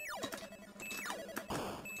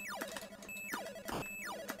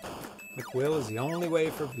 McWill is the only way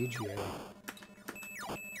for VGA.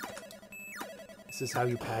 This is how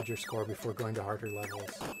you pad your score before going to harder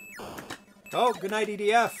levels. Oh, good night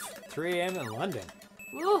EDF! 3 a.m. in London.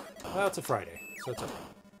 Woo! Well, it's a Friday, so it's okay.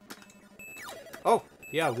 Oh,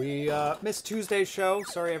 yeah, we missed Tuesday's show.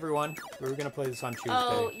 Sorry, everyone. We were going to play this on Tuesday.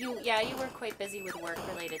 Oh, you were quite busy with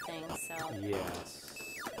work-related things, so... Yes.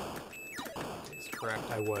 It's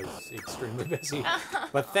correct. I was extremely busy.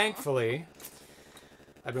 But thankfully,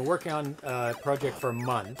 I've been working on a project for a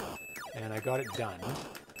month, and I got it done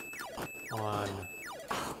on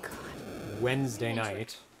Wednesday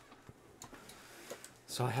night.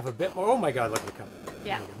 So I have a bit more... Oh my god, look at it come.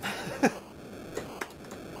 Yeah. I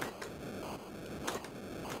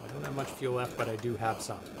don't have much fuel left, but I do have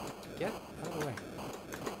some. Get out of the way.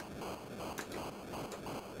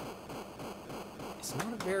 It's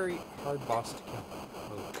not a very hard boss to kill.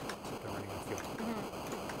 Oh, except I'm running out of fuel.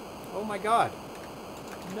 Oh my god.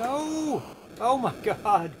 No! Oh my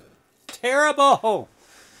god. Terrible!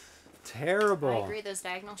 Terrible. I agree, those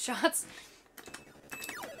diagonal shots.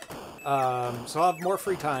 So I'll have more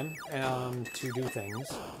free time to do things.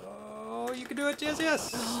 Oh, you can do it, yes,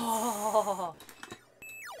 yes! Oh.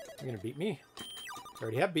 You're gonna beat me. You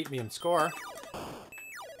already have beat me in score.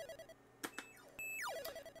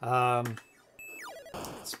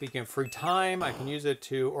 Speaking of free time, I can use it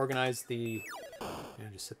to organize the... Yeah,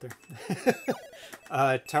 just sit there.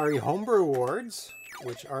 Atari Homebrew Awards,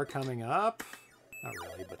 which are coming up. Not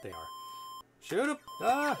really, but they are. Shoot him!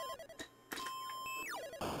 Ah!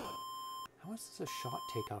 How much does a shot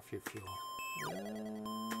take off your fuel?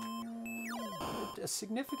 a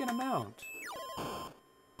significant amount.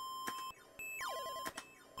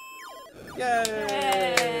 Yay!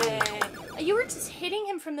 Yay! You were just hitting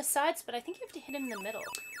him from the sides, but I think you have to hit him in the middle.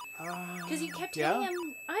 Because you kept hitting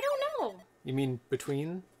him. I don't know. You mean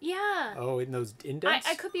between? Yeah. Oh, in those indents?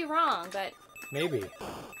 I could be wrong, but... Maybe.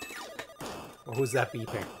 What was that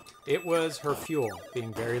beeping? It was her fuel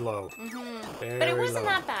being very low. Very but it wasn't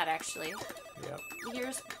low. that bad, actually. Yep.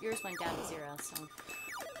 Yours went down to 0, so...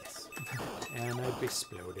 And I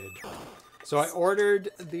exploded. So I ordered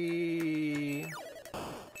the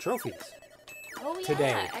trophies. Oh, yeah.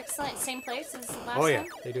 Today. Excellent. Same place as last Oh, yeah. time?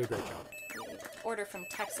 They do a great job. Order from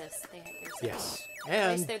Texas. There's Yes. a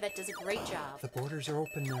place And there that does a great job. the borders are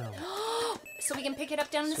open now. So we can pick it up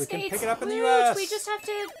down in the States. We can pick it up in the Woo, U.S. We just have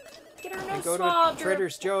to get our nose Go swabbed. to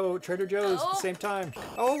Trader Joe's at the same time.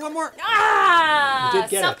 Oh, one more. Ah! You did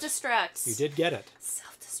get it. Self-destruct. You did get it.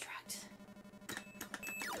 Self-destruct.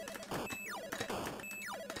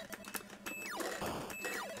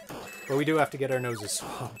 But we do have to get our noses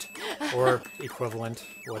swabbed. Or equivalent,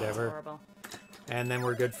 whatever. That's horrible. And then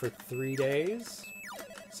we're good for 3 days?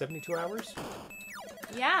 72 hours?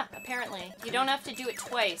 Yeah, apparently. You don't have to do it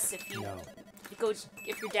twice if you... No.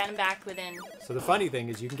 If you're down and back within... So the funny thing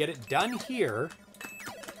is you can get it done here,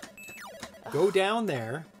 go down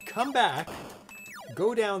there, come back,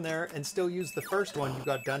 go down there, and still use the first one you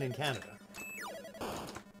got done in Canada.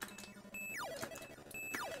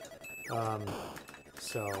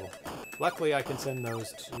 So, luckily I can send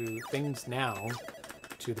those things now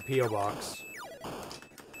to the P.O. box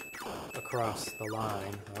across the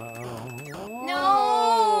line. Uh-oh.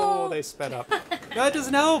 No! They sped up. That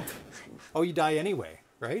doesn't help! Oh, you die anyway,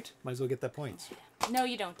 right? Might as well get that points. No,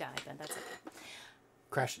 you don't die, then. That's okay.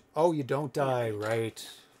 Crash. Oh, you don't die, right.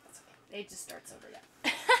 That's okay. It just starts over,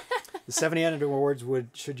 yeah. The 70 awards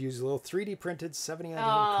should use little 3D printed 70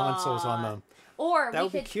 consoles on them. Or that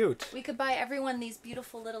would be cute. We could buy everyone these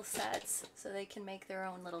beautiful little sets so they can make their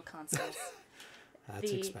own little consoles. That's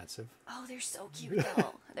expensive. Oh, they're so cute,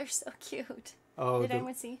 though. They're so cute. Oh, Did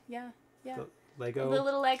anyone see? Yeah, yeah. The Lego. The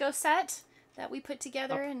little Lego set that we put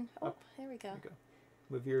together, and there we go. There you go.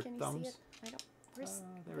 With your Can thumbs. you see it? I don't.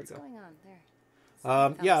 What's going on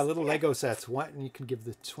there? Yeah, little Lego sets. What? And you can give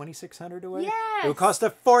the 2,600 away. Yes. It would cost a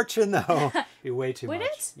fortune, though. Be way too much. Would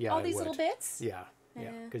it? Yeah, all these little bits. Yeah,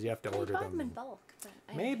 yeah. Because you have to order buy them in them. bulk.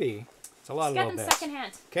 Maybe. It's a lot of Get little them bits.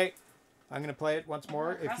 secondhand. Okay, I'm gonna play it once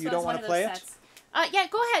more. If you Crossbows don't want to play it. sets. Yeah,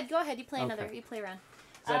 go ahead. Go ahead. You play another. You play around.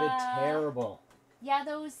 That is terrible. Yeah,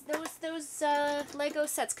 those Lego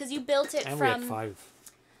sets, because you built it And from. we had 5.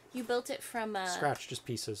 You built it from Scratch, just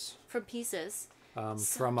pieces. From pieces. So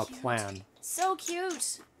from a cute. plan. So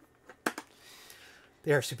cute.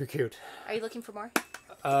 They are super cute. Are you looking for more?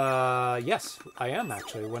 Yes, I am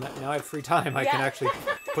actually. Now I have free time, I can actually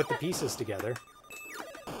put the pieces together.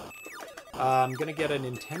 I'm gonna get a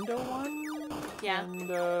Nintendo one. Yeah.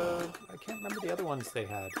 And I can't remember the other ones they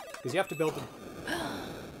had because you have to build them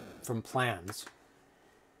from plans.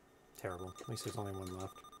 Terrible. At least there's only one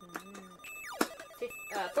left.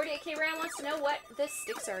 48K Ram wants to know what the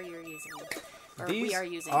sticks are you're using. Or These we are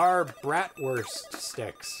using. are Bratwurst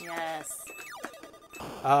sticks. Yes.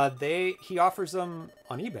 He offers them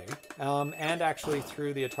on eBay, and actually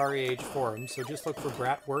through the Atari Age forum. So just look for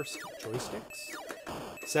Bratwurst joysticks.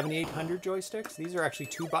 7800 joysticks. These are actually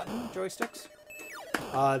 2-button joysticks.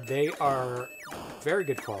 They are very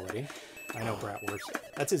good quality. I know Bratwurst.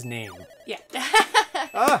 That's his name. Yeah.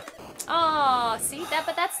 Ah! Oh, see that?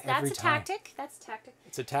 But that's Every a time. tactic. That's a tactic.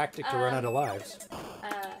 It's a tactic to run out of lives.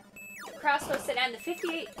 Crossbow said, and the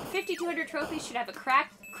 5200 trophies should have a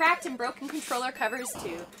cracked and broken controller covers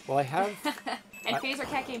too. Well, I have. And Phaser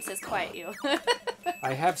Cat Game says, quiet you.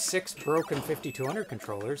 I have 6 broken 5200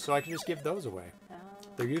 controllers, so I can just give those away. Oh.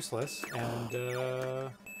 They're useless and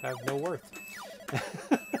have no worth.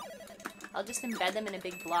 I'll just embed them in a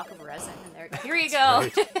big block of resin, and there. Here you go.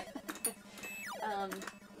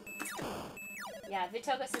 Yeah,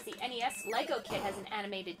 Vitoka says the NES Lego kit has an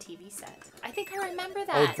animated TV set. I think I remember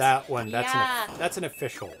that. Oh, that one. That's yeah. That's an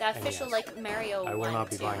official. That official, NES. like Mario I will one not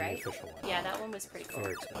be too, buying right? the official one. Yeah, that one was pretty cool.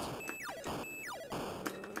 Very expensive.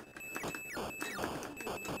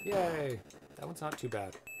 Yay! That one's not too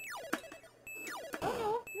bad.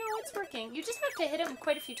 Oh no, it's working. You just have to hit him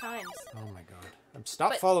quite a few times. Oh my god!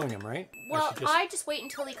 Stop following him, right? Well, I just wait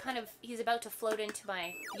until he's about to float into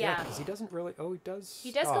my because he doesn't really. Oh, he does.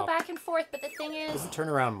 He does go back and forth, but the thing is, doesn't turn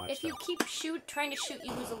around much. If you keep trying to shoot,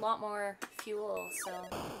 you lose a lot more fuel. So.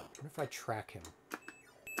 What if I track him?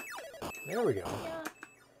 There we go. Yeah.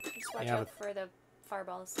 Just watch out for the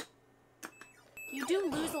fireballs. You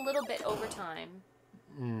do lose a little bit over time.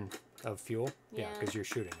 Of fuel? Yeah, because you're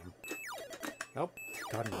shooting him. Oh,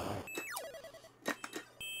 got him away.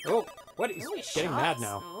 Oh, what? He's getting mad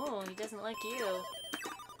now. Oh, he doesn't like you.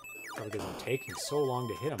 Probably because I'm taking so long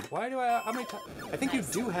to hit him. Why do I... How many times? I think you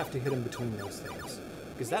do have to hit him between those things.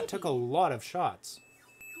 Because that took a lot of shots.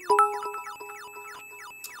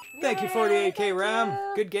 Thank you, 48K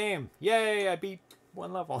Ram. Good game. Yay, I beat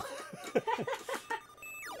one level.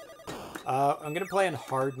 I'm going to play in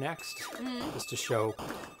hard next. Just to show...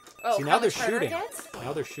 Oh, see, now they're shooting.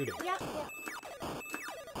 Now they're shooting. Yeah.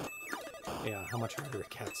 Yeah, how much harder it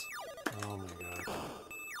gets. Oh my god.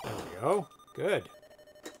 There we go. Good.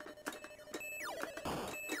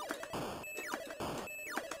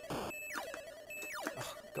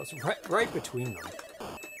 Oh, goes right between them.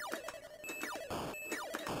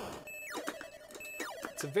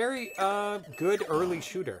 It's a very good early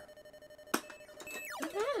shooter.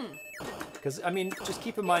 Because, I mean, just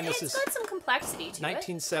keep in mind this is... It's got some complexity to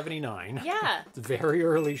 1979. it. Yeah. It's a very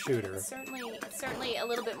early shooter. It's certainly a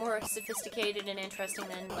little bit more sophisticated and interesting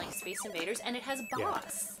than, like, Space Invaders. And it has a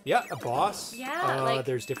boss. Yeah, a boss. Yeah, like...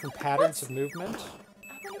 There's different patterns of movement.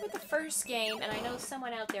 I wonder what the first game, and I know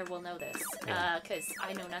someone out there will know this, because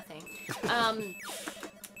I know nothing.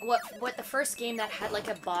 What the first game that had, like,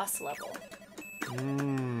 a boss level.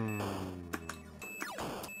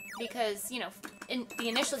 Because, you know... In the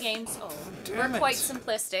initial games, were quite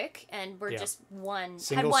simplistic, and were just one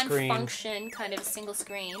screen. function, kind of a single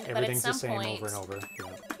screen. Everything's but at the some same point, over and over.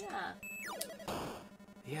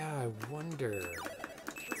 Yeah, I wonder.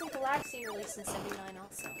 Wasn't Galaxian released in '79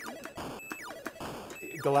 also?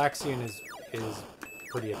 Galaxian is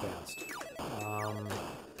pretty advanced.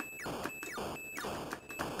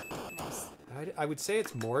 Nice. I would say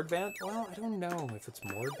it's more advanced. Well, I don't know if it's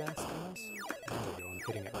more advanced than this. There we go. I'm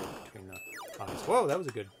hitting it right between the eyes. Whoa, that was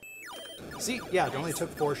a good... See, yeah, it only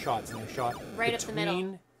took 4 shots, and I shot right up the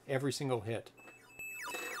middle. Every single hit.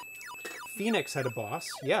 Phoenix had a boss.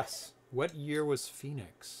 Yes. What year was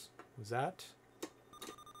Phoenix? Was that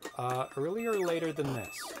earlier or later than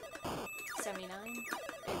this? 79?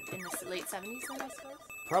 In the late 70s then, I suppose?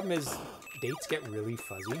 Problem is, dates get really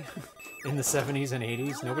fuzzy in the 70s and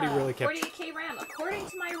 80s. Nobody really kept... 48K RAM. According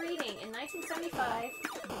to my reading, in 1975,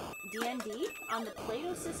 D&D on the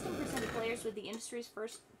Plato system presented players with the industry's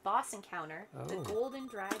first boss encounter, the Golden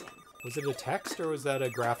Dragon. Was it a text or was that a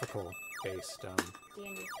graphical-based?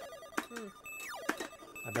 D&D.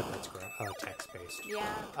 I bet that's text-based. Yeah.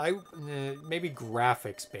 Maybe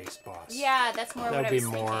graphics-based boss. Yeah, that's more what I was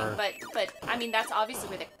more... thinking. But I mean, that's obviously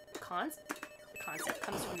where the concept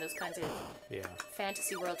comes from, those kinds of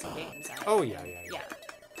fantasy worlds and games. Yeah.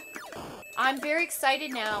 I'm very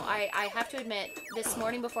excited now. I have to admit, this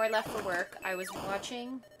morning before I left for work, I was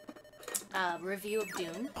watching a review of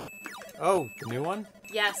Dune. Oh, the new one?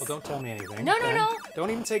 Yes. Well, don't tell me anything. No.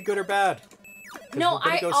 Don't even say good or bad. No, all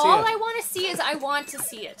I want to see is I want to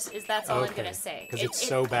see it. That's all I'm gonna say. Because it's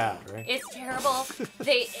so bad, right? It's terrible.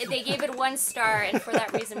 They gave it 1 star, and for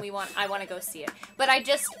that reason I want to go see it. But I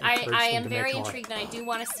am very intrigued, and I do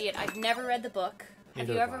want to see it. I've never read the book. Have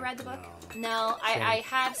you ever read the book? No, I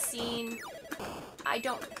have seen. I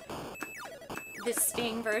don't. The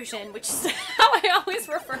Sting version, which is how I always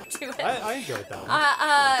refer to it. I enjoyed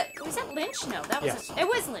that one. Was that Lynch? No, that was it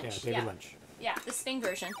was Lynch. Yeah, David Lynch. Yeah, the Sting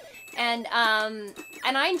version, and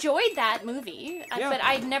I enjoyed that movie, but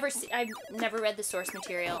I've never read the source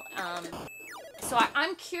material. So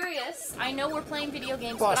I'm curious. I know we're playing video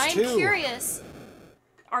games, but I'm curious.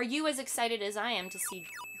 Are you as excited as I am to see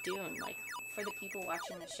Dune? Like, for the people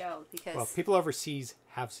watching the show, because people overseas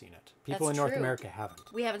have seen it. People in North America haven't.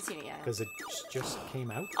 We haven't seen it yet because it just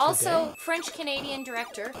came out. Also, today. French-Canadian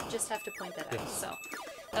director. Just have to point that out. So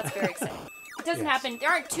that's very exciting. It doesn't happen. There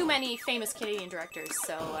aren't too many famous Canadian directors,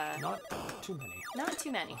 so... Not too many. Not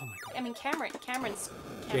too many. Oh my god. I mean,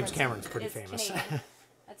 James Cameron's pretty famous.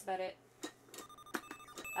 That's about it.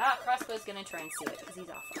 Crossbow's gonna try and see it, because he's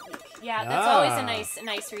off all week. Yeah, that's always a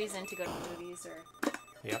nice reason to go to the movies, or...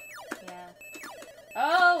 Yep. Yeah.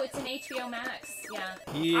 Oh, it's an HBO Max. Yeah.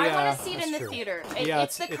 I want to see it in the theater.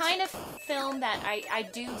 It's the kind of film that I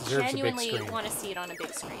do genuinely want to see it on a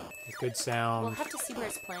big screen. Good sound. We'll have to see where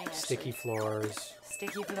it's playing, actually. Sticky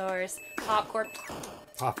floors. Popcorn.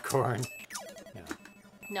 Popcorn. Yeah.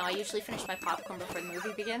 No, I usually finish my popcorn before the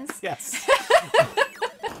movie begins. Yes.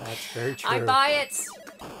 That's very true. I buy it.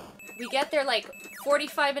 We get there like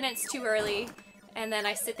 45 minutes too early. And then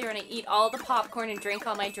I sit there and I eat all the popcorn and drink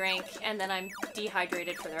all my drink, and then I'm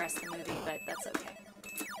dehydrated for the rest of the movie, but that's okay.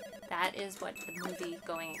 That is what the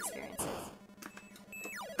movie-going experience is.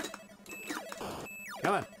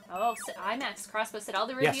 Come on. Oh, so IMAX crossbow said all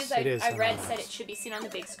the reviews yes, I read said it should be seen on the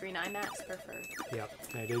big screen. IMAX preferred. Yep,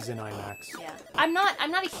 it is in IMAX. Yeah, I'm not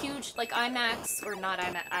a huge like IMAX or not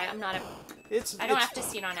IMAX. I don't have to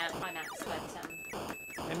see it on IMAX,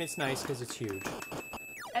 but I mean, it's nice because it's huge.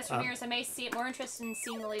 As for Mirrors, I may see it more interested in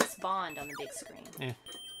seeing the latest Bond on the big screen. Yeah.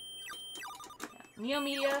 Neo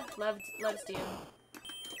Media loves Dune.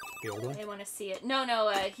 The old one? They want to see it. No,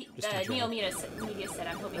 Neo Media said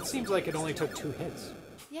I'm hoping. It seems like it only took 2 hits.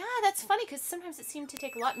 Yeah, that's funny because sometimes it seemed to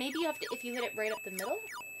take a lot. Maybe you have to if you hit it right up the middle.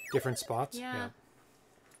 Different spots. Yeah.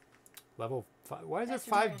 Level 5. Why is there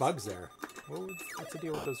 5 bugs there? What's the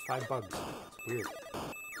deal with those 5 bugs? It's weird.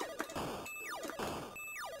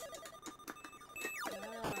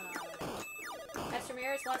 Esther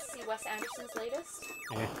Ramirez wants to see Wes Anderson's latest.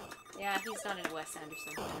 Yeah, he's not into Wes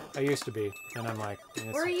Anderson. I used to be, and I'm like...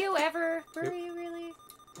 Were you really?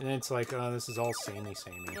 And it's like, oh, this is all samey.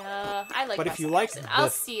 Yeah, I like But Wes if you like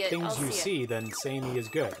Anderson. the things you see, then samey is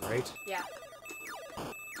good, right? Yeah.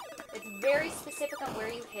 It's very specific on where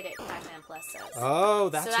you hit it, Pac-Man Plus says. Oh,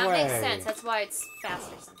 that's why. So that makes sense. That's why it's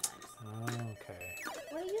faster sometimes. Okay.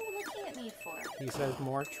 What are you looking at me for? He says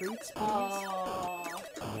more treats, please? Oh.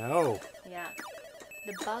 No. Yeah.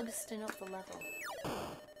 The bugs denote the level.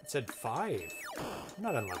 It said 5. I'm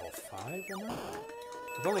not on level 5, am I?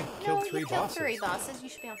 I've only killed 3 bosses. 3 bosses. You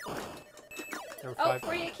should be on 4. There were 5.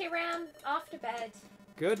 48k RAM. Off to bed.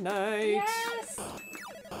 Good night. Yes.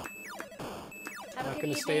 Not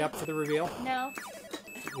going to stay up for the reveal? No.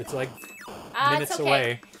 It's like minutes it's okay.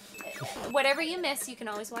 away. Whatever you miss, you can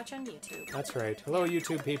always watch on YouTube. That's right. Hello,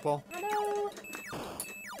 YouTube people. Hello.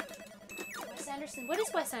 Wes Anderson. What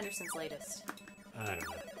is Wes Anderson's latest? I don't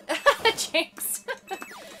know. James.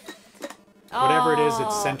 Whatever it is,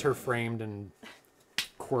 it's center framed and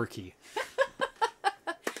quirky.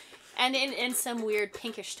 And in some weird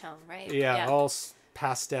pinkish tone, right? Yeah. All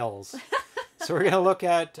pastels. So we're going to look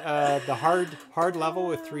at the hard level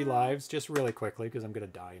with 3 lives, just really quickly, because I'm going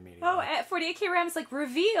to die immediately. Oh, at 48k RAM is like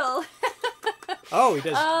reveal. Oh, he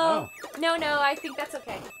does. No, I think that's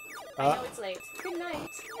okay. I know it's late. Good night.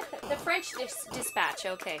 The French dispatch.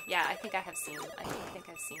 Okay, yeah, I think I have seen. I think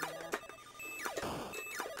I've seen that.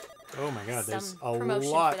 Oh my God, there's a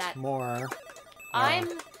lot more. I'm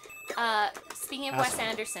speaking of Wes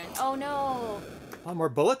Anderson. Oh no. A lot more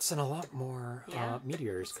bullets and a lot more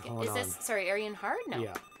meteors going on. Is this sorry? Are you in hard? No.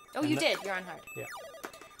 Yeah. Oh, you did. You're on hard. Yeah.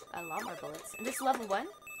 A lot more bullets. And this is level 1.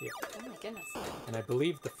 Yeah. Oh my goodness. And I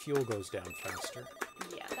believe the fuel goes down faster.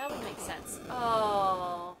 Yeah, that would make sense.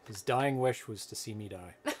 Oh. His dying wish was to see me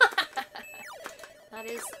die. that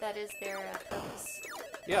is their purpose.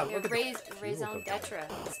 Yeah, Their look at raison d'etre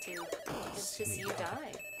is to see you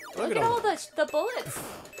die. Look at all the bullets.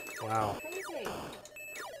 Wow. Crazy.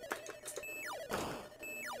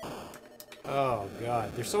 Oh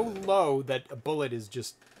God, they're so low that a bullet is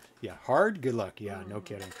just, hard. Good luck. Yeah, no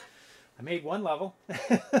kidding. I made 1 level.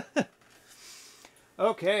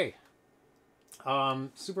 Okay.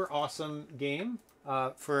 Super awesome game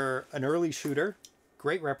for an early shooter.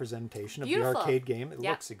 Great representation of the arcade game. It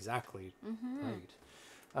looks exactly right.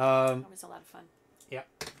 That was a lot of fun. Yeah.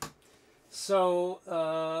 So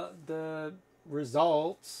the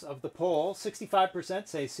results of the poll, 65%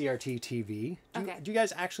 say CRT TV. Do you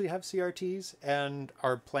guys actually have CRTs and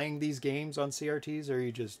are playing these games on CRTs, or are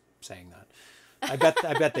you just saying that? I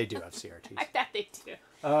bet they do have CRTs. I bet they do.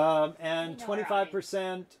 And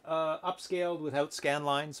 25% upscaled without scan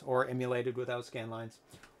lines or emulated without scan lines.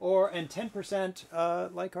 And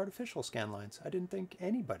 10% like artificial scan lines. I didn't think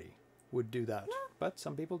anybody would do that, but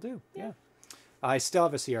some people do. Yeah. I still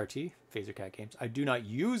have a CRT, Phasercat Games. I do not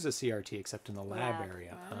use a CRT except in the lab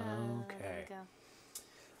area. Okay.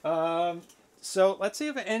 So let's see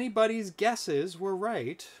if anybody's guesses were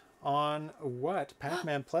right on what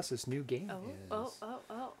Pac-Man Plus's new game is.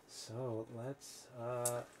 So let's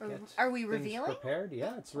get Are we things revealing? prepared.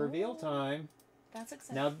 Yeah, it's reveal time. That's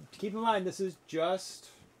exciting. Now, keep in mind, this is just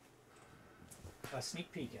a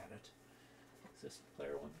sneak peek at it. Is this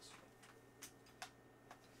player ones?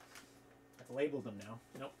 I've labeled them now.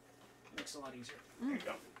 Nope. Makes it a lot easier. There you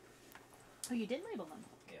go. Oh, you did label them.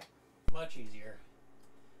 Yeah. Much easier.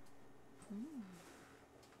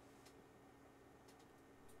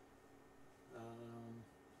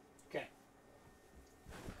 Okay.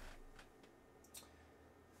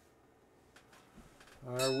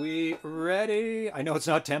 Are we ready? I know it's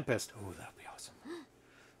not Tempest. Oh, that'd be awesome.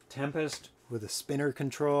 Tempest with a spinner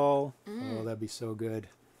control. Oh, that'd be so good.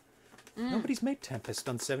 Nobody's made Tempest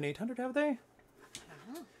on 7800, have they? I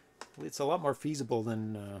don't know. It's a lot more feasible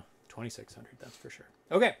than 2600, that's for sure.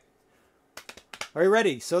 Okay. Are you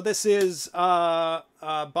ready? So this is Bob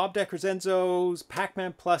DeCrescenzo's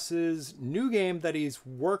Pac-Man Plus's new game that he's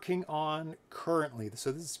working on currently.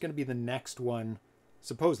 So this is going to be the next one,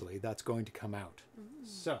 supposedly, that's going to come out.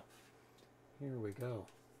 So, here we go.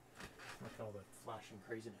 Look at all the flashing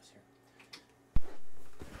craziness here.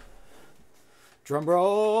 Drum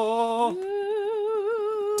roll!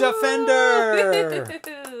 Defender!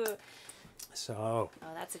 So...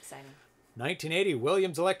 Oh, that's exciting. 1980,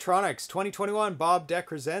 Williams Electronics. 2021, Bob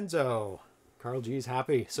DeCrescenzo. Carl G's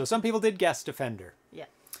happy. So some people did guess Defender. Yeah.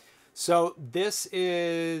 So this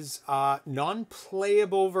is a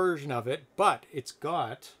non-playable version of it, but it's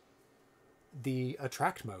got the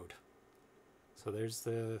attract mode. So there's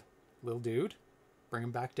the little dude. Bring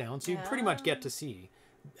him back down. So you pretty much get to see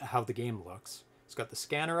how the game looks. It's got the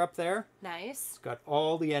scanner up there. Nice. It's got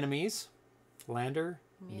all the enemies. Lander,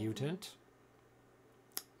 Mutant.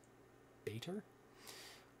 Baiter,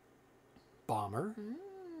 Bomber,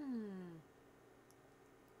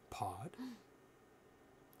 Pod,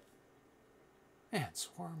 and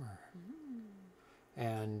Swarmer.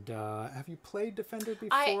 And have you played Defender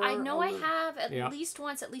before? I know I have at least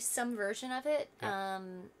once, at least some version of it. Yeah.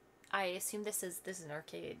 I assume this is an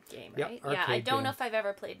arcade game, Yep, right? arcade Yeah, I don't game. know if I've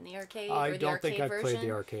ever played in the arcade I or the don't arcade think I've version. played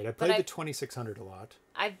the arcade. I played the 2600 a lot.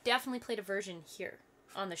 I've definitely played a version here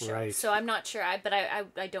on the show. Right. So I'm not sure. But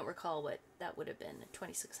I don't recall what that would have been.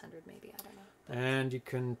 2600 maybe. I don't know. And you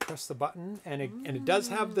can press the button, and it does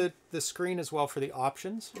have the screen as well for the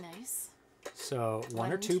options. Nice. So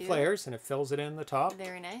one or two players, and it fills it in the top.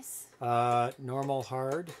 Very nice. Normal,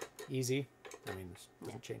 hard, easy. I mean, this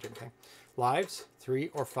doesn't change anything. Lives, 3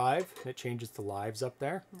 or 5, and it changes the lives up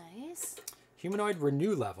there. Nice. Humanoid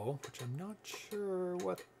renew level, which I'm not sure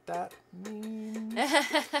what that means.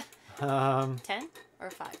 10 or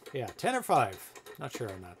 5? Yeah, 10 or 5. Not sure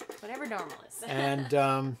on that. Whatever normal is.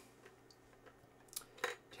 And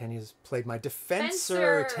Tanya's played my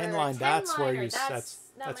Defensor 10 line. That's where you. That's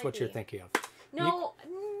what you're thinking of. No.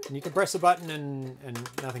 And you can press a button and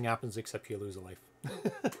nothing happens except you lose a life.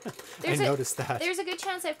 I noticed that. There's a good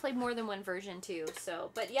chance I've played more than one version too.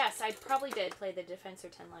 So, but yes, I probably did play the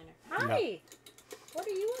Defensor 10-liner. Hi. Yep. What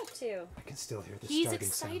are you up to? I can still hear the He's starting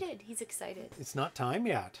excited. sound. He's excited. It's not time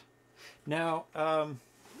yet. Now,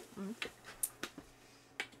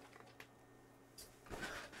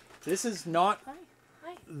 this is not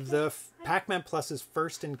the Pac-Man Plus's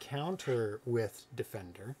first encounter with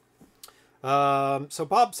Defender. So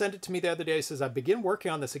Bob sent it to me the other day. He says, I begin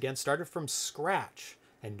working on this again, started from scratch,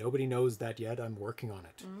 and nobody knows that yet. I'm working on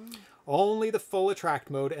it. Only the full attract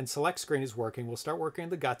mode and select screen is working. We'll start working on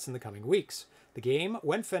the guts in the coming weeks. The game,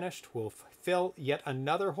 when finished, will fill yet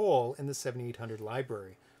another hole in the 7800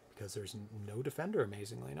 library, because there's no Defender,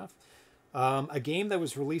 amazingly enough. A game that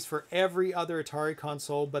was released for every other Atari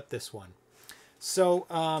console but this one. So,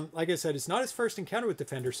 like I said, it's not his first encounter with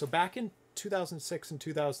Defender. So back in 2006 and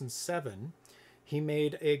 2007, he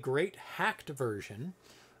made a great hacked version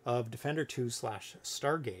of Defender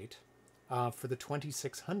 2/Stargate for the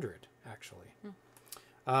 2600, actually.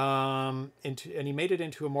 And he made it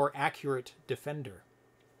into a more accurate Defender.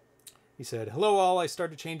 He said, hello all, I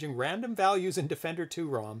started changing random values in Defender 2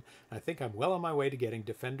 ROM, and I think I'm well on my way to getting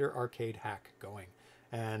Defender Arcade Hack going.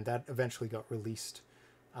 And that eventually got released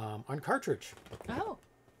on cartridge. Oh.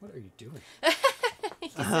 What are you doing?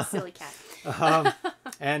 He's a silly cat.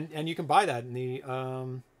 And you can buy that in the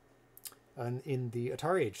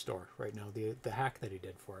Atari Age store right now, the hack that he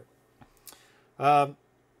did for it.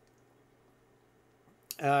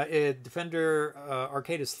 Defender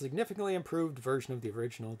Arcade is a significantly improved version of the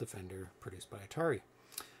original Defender produced by Atari.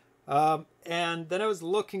 And then I was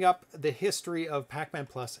looking up the history of Pac-Man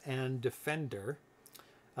Plus and Defender.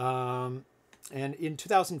 And in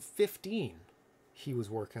 2015, he was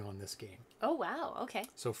working on this game. Oh, wow. Okay.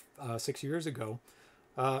 So 6 years ago.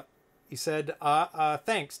 He said,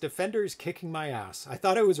 thanks, Defender's kicking my ass. I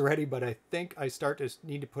thought I was ready, but I think I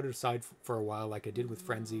need to put it aside for a while like I did with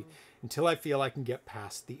Frenzy until I feel I can get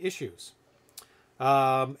past the issues.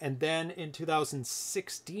 And then in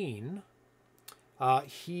 2016,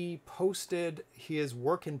 he posted his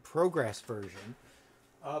work in progress version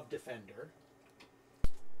of Defender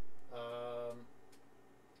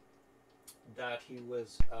that he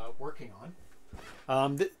was working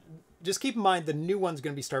on. Just keep in mind the new one's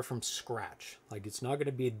going to be start from scratch. Like, it's not going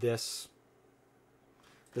to be this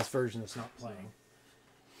version that's not playing.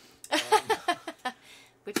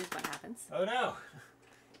 Which is what happens. Oh no!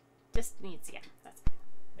 Just needs, yeah, that's fine.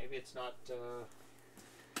 Maybe it's not going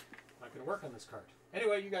to work on this card.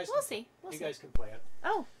 Anyway, you guys. We'll see. You guys can play it.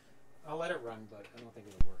 Oh. I'll let it run, but I don't think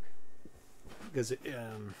it'll work because it's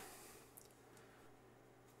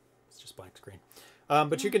just just blank screen.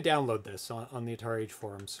 But you can download this on the Atari Age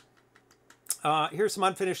forums. Here's some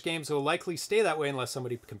unfinished games that will likely stay that way unless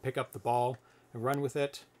somebody can pick up the ball and run with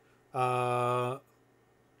it. So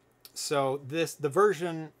the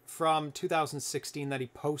version from 2016 that he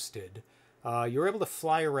posted, you're able to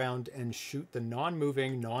fly around and shoot the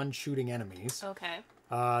non-moving, non-shooting enemies. Okay.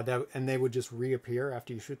 And they would just reappear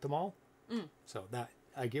after you shoot them all. So that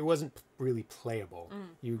it wasn't really playable.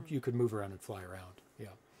 You could move around and fly around. Yeah.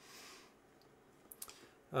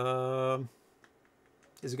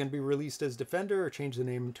 Is it going to be released as Defender or change the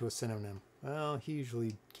name to a synonym? Well, he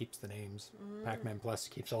usually keeps the names. Pac-Man Plus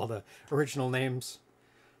keeps all the original names,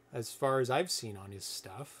 as far as I've seen on his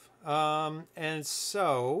stuff. And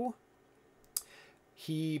so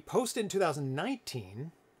he posted in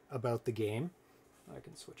 2019 about the game. I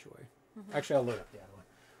can switch away. Actually, I'll load up the other one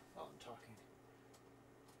while I'm talking.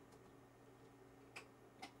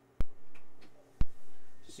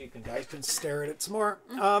 Just so you guys can stare at it some more.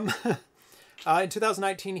 In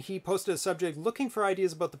 2019, he posted a subject looking for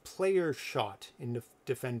ideas about the player shot in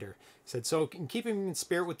Defender. He said, so in keeping in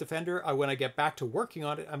spirit with Defender, when I get back to working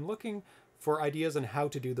on it, I'm looking for ideas on how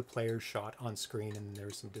to do the player shot on screen, and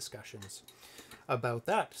there's some discussions about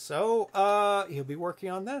that. So he'll be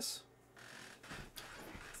working on this.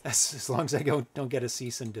 As long as I don't get a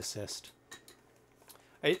cease and desist.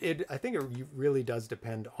 I think it really does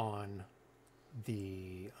depend on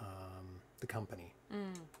the company.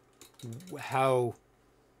 How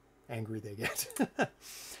angry they get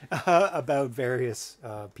about various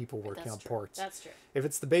people working on ports. That's true. If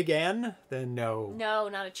it's the big N, then no. No,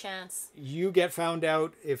 not a chance. You get found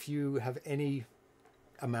out if you have any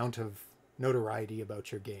amount of notoriety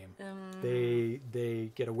about your game. They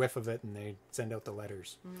get a whiff of it and they send out the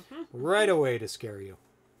letters right away to scare you.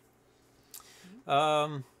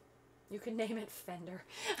 You can name it Fender.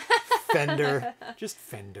 Fender, just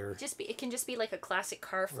Fender. It can just be like a classic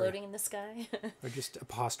car floating in the sky. Or just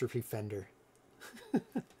apostrophe Fender.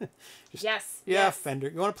 Yes. Yeah, yes. Fender.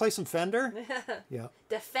 You want to play some Fender? Yeah.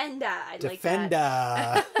 Defender. I Defender.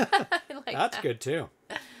 like that. That's good too.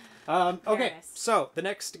 Okay, so the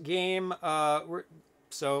next game.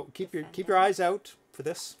 Keep your eyes out for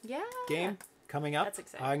this game coming up. That's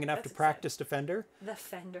exciting. I'm gonna have to practice Defender. The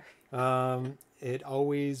Fender. It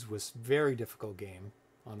always was very difficult game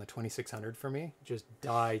on the 2600 for me. Just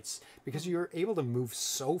died because you're able to move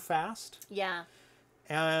so fast. Yeah.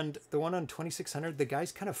 And the one on 2600, the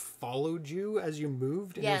guys kind of followed you as you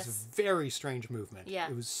moved. And it was a very strange movement. Yeah.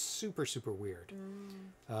 It was super, super weird.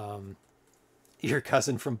 Your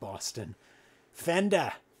cousin from Boston.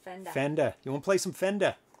 Fender. Fender. You want to play some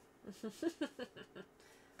Fender?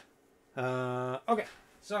 Okay.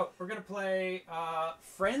 So we're going to play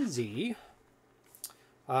Frenzy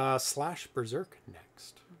 / Berzerk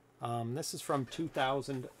next. This is from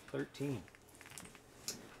 2013.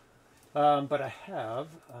 But I have...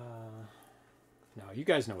 no, you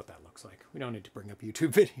guys know what that looks like. We don't need to bring up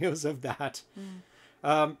YouTube videos of that.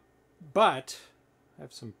 But I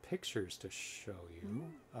have some pictures to show you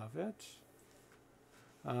of it.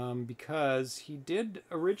 Because he did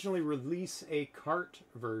originally release a cart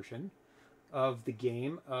version of the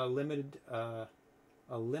game, a limited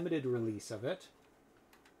release of it.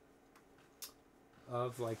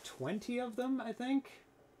 Of like 20 of them, I think.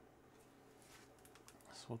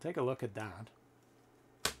 So we'll take a look at that.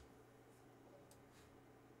 I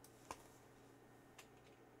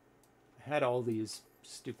had all these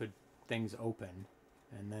stupid things open,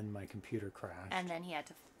 and then my computer crashed. And then he had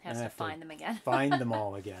to find them again. Find them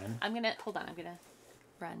all again. I'm gonna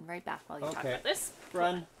run right back while you talk about this.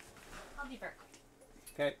 Run. I'll be very quick.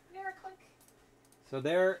 Okay. Very quick. So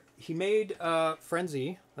there, he made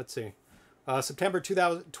Frenzy. Let's see. September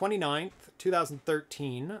 29th,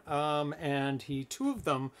 2013, and two of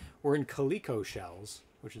them were in Coleco shells,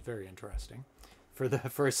 which is very interesting for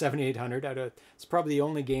a 7800. It's probably the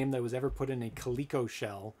only game that was ever put in a Coleco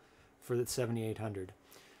shell for the 7800.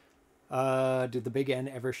 Did the Big N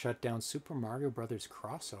ever shut down Super Mario Brothers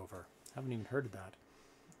crossover? Haven't even heard of that.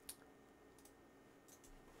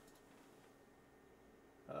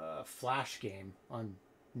 Flash game on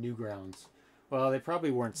Newgrounds. Well, they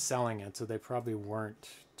probably weren't selling it, so they probably weren't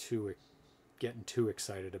getting too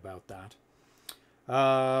excited about that.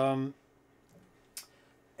 And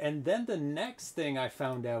then the next thing I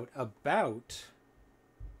found out about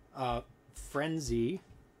Frenzy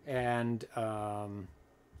and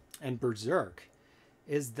Berzerk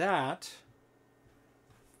is that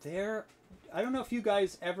I don't know if you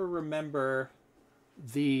guys ever remember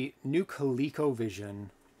the new ColecoVision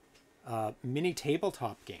mini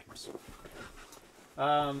tabletop games.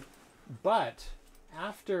 But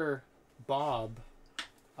after Bob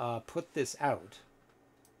put this out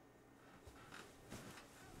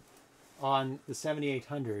on the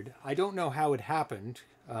 7800. I don't know how it happened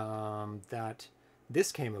that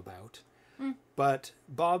this came about, but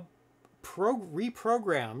Bob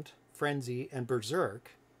reprogrammed Frenzy and Berzerk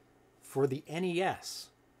for the NES,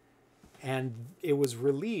 and it was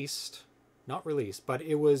released, not released, but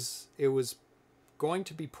it was going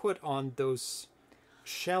to be put on those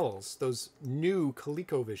shells, those new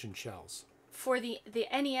ColecoVision shells. For the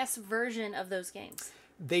NES version of those games.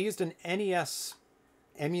 They used an NES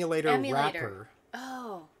emulator wrapper.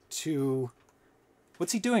 Oh. To,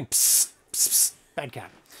 what's he doing? Psst, psst, psst, bad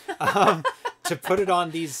cat. To put it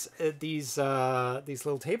on these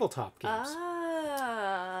little tabletop games.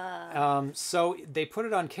 So they put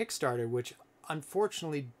it on Kickstarter, which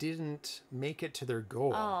unfortunately didn't make it to their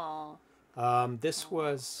goal. Oh.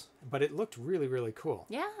 But it looked really, really cool.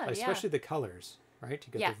 Yeah, especially the colors, right?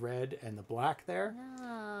 You got the red and the black there.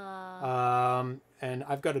 And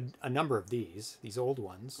I've got a number of these old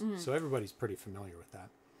ones, so everybody's pretty familiar with that.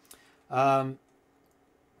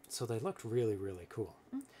 So they looked really, really cool.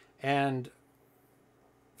 And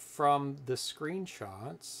from the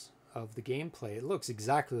screenshots of the gameplay, it looks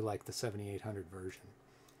exactly like the 7800 version.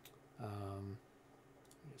 Let me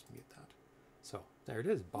just mute that. So there it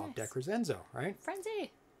is, Bob DeCrescenzo, right?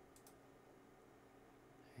 Frenzy.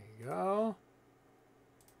 There you go.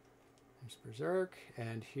 There's Berzerk,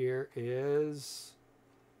 and here is...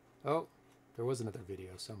 Oh, there was another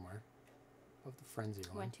video somewhere of the Frenzy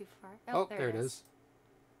one. Went too far. Oh, there it is.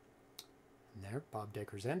 And there, Bob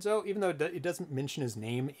DeCrescenzo. Even though it doesn't mention his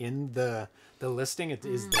name in the listing, it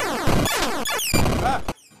is there. Ah!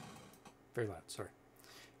 Very loud, sorry.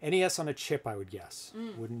 NES on a chip, I would guess.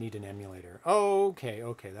 Wouldn't need an emulator. Okay,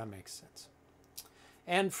 that makes sense.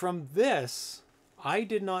 And from this, I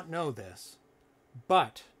did not know this,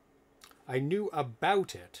 but I knew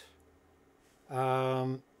about it.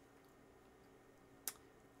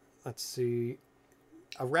 Let's see.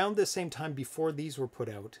 Around the same time before these were put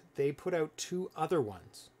out, they put out two other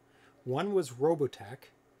ones. One was Robotech,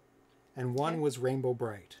 and one was Rainbow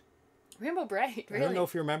Bright. Rainbow Bright, really? I don't know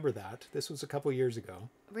if you remember that. This was a couple years ago.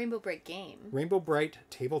 Rainbow Bright game. Rainbow Bright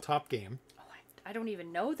tabletop game. Oh, I don't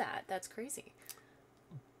even know that. That's crazy.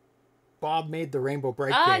 Bob made the Rainbow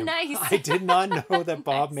Bright game. Nice. I did not know that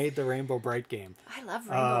Bob made the Rainbow Bright game. I love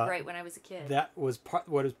Rainbow Bright when I was a kid. That was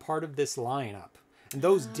what is part of this lineup. And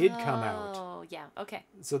those did come out. Oh, yeah. Okay.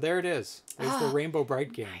 So there it is. There's the Rainbow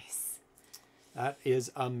Bright game. Nice. That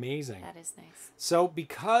is amazing. That is nice. So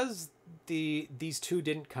because these two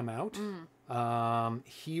didn't come out,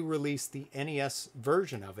 he released the NES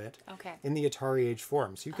version of it in the Atari Age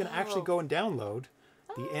forum. So you can actually go and download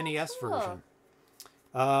the NES version.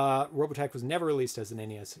 Robotech was never released as an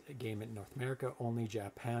NES game in North America, only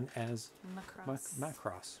Japan as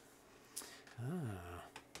Macross.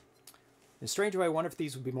 In a strange way, I wonder if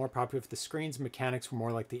these would be more popular if the screens mechanics were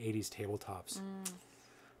more like the 80s tabletops.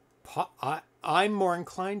 I'm more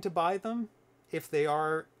inclined to buy them if they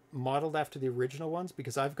are modeled after the original ones,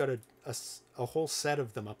 because I've got a whole set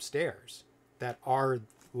of them upstairs that are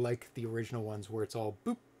like the original ones, where it's all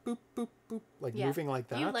boop, boop, boop, boop, like moving like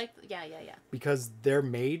that. You like, yeah. Because they're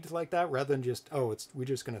made like that rather than just, we're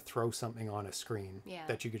just going to throw something on a screen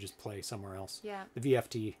that you could just play somewhere else. Yeah. The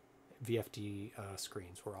VFD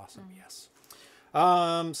screens were awesome, yes.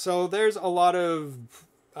 So there's a lot of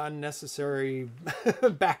unnecessary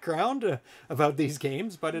background about these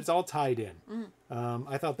games, but it's all tied in.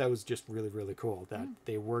 I thought that was just really, really cool that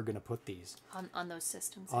they were going to put these on those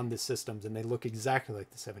systems. On the systems, and they look exactly like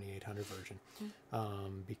the 7800 version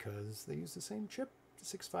because they use the same chip,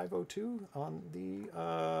 6502, on the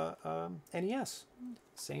NES.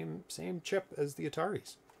 Same chip as the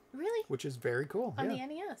Ataris. Really? Which is very cool. On the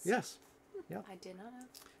NES? Yes. Yeah. I did not know.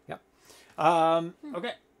 Yep.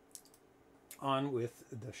 Okay. On with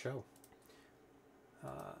the show.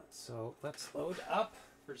 So let's load up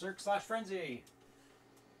Berzerk/Frenzy.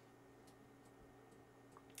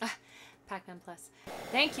 Pac-Man Plus.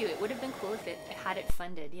 Thank you. It would have been cool if it had it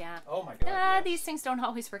funded. Yeah. Oh my God. Yes. These things don't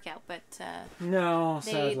always work out, but no,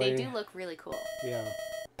 they do look really cool. Yeah.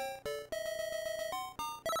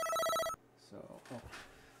 So I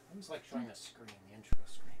was like showing the screen, the intro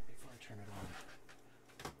screen, before I turn it on.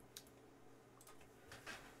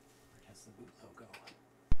 It has the boot logo.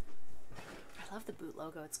 I love the boot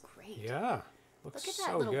logo. It's great. Yeah. Looks Look at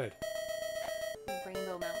that so little good.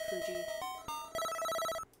 Rainbow Mount Fuji.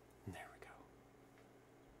 There we go.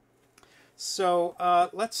 So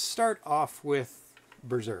let's start off with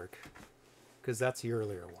Berzerk, because that's the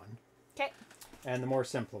earlier one. Okay. And the more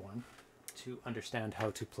simple one to understand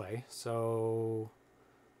how to play. So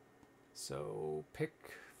pick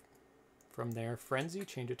from there. Frenzy,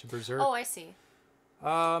 change it to Berzerk. Oh, I see.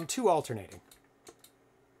 2 alternating.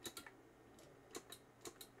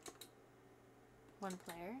 1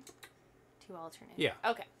 player, 2 alternating. Yeah.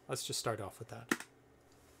 Okay. Let's just start off with that.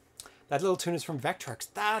 That little tune is from Vectrex.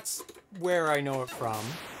 That's where I know it from.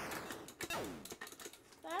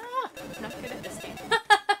 Ah, I'm not good at this game.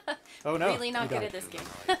 Oh no. Really not good at this game.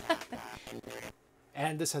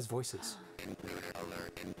 And this has voices.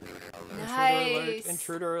 Nice.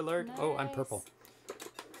 Intruder alert. Nice. Oh, I'm purple.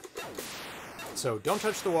 So don't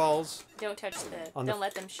touch the walls. Don't touch the. Don't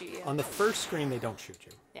let them shoot you. On the first screen, they don't shoot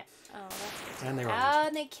you. Yeah. Oh, that's good. And they Oh, run.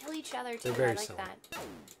 and they kill each other too. They're very I like silly. that.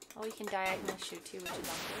 Oh, you can diagonal shoot too, which is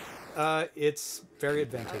awkward. It's very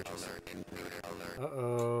advantageous.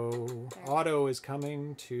 Uh-oh. Auto is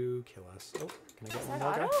coming to kill us. Oh, can I get Is one that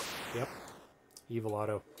more guy? Auto? Yep. Evil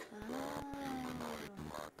Auto. Oh.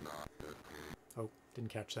 Oh, didn't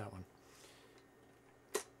catch that one.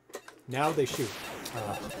 Now they shoot.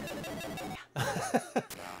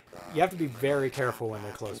 You have to be very careful when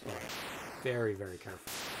they're close by. Very, very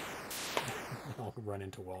careful. I'll run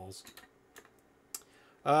into walls.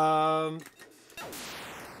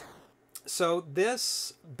 So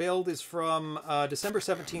this build is from December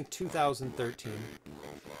 17th, 2013.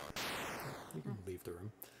 You can leave the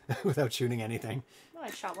room without shooting anything. Well, I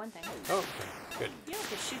shot one thing. Oh, okay. Good. You don't have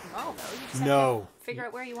to shoot them all, though. You just have No. to figure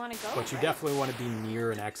out where you want to go. But you right? definitely want to be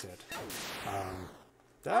near an exit.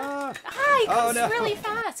 Hi, Oh, goes no. really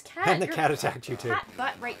fast. Cat, And the your cat attacked you too. cat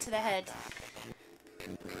butt right to the head.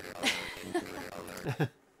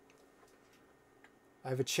 I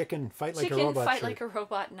have a chicken fight like a Chicken robot. fight shirt. like a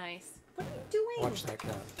robot. Nice. What are you doing? Watch that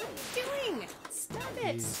cat. What are you doing? Stop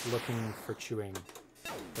it. He's looking for chewing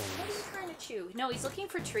What are you things. trying to chew? No, he's looking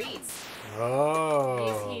for treats.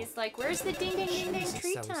 Oh. He's like, where's the ding ding ding ding Jesus,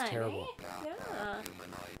 treat that was time? terrible. Eh? Yeah.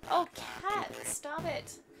 Oh, cat, stop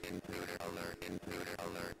it.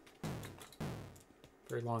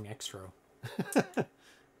 Very long extra.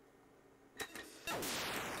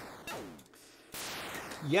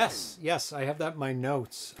 Yes, I have that in my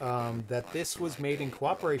notes. That this was made in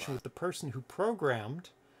cooperation with the person who programmed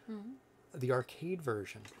the arcade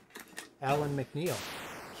version, Alan McNeil.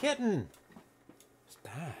 Kitten! It's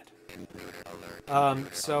bad.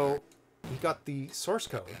 So he got the source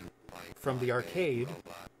code from the arcade,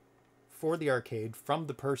 for the arcade, from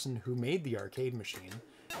the person who made the arcade machine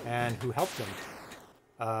and who helped him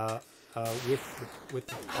with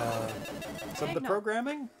some of the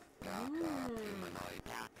programming.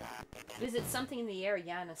 Is it something in the air?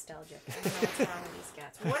 Yeah, nostalgic. I don't know what's wrong with these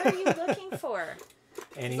cats. What are you looking for?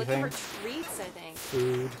 He's looking Anything. for treats, I think.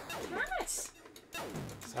 Food. Cat! It's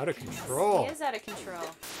out of control. He is out of control.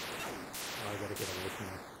 Oh, I gotta get away from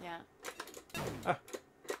there. Yeah.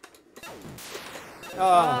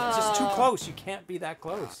 Oh, it's just too close. You can't be that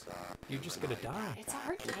close. You're just gonna die. It's a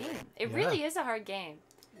hard game. It Yeah. really is a hard game.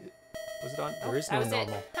 Was it on? There is that no was it.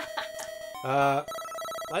 normal.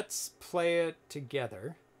 Let's play it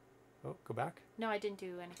together. Oh, go back. No, I didn't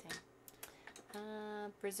do anything.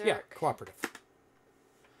 Berzerk. Yeah, cooperative.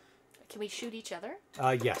 Can we shoot each other?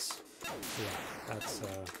 Yes. Yeah, that's the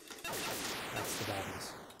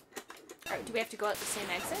badness. Or do we have to go out the same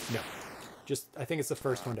exit? No. Just, I think it's the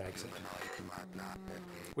first one to exit.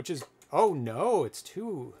 Which is, oh no, it's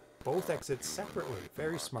two. Both exits separately.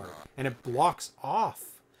 Very smart. And it blocks off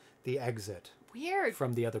the exit Weird.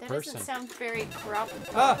 from the other that person. doesn't sound very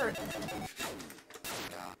proper.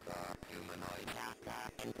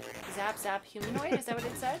 Zap zap humanoid? Is that what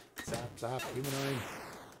it said? Zap, zap, humanoid.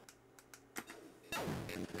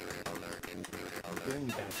 Doing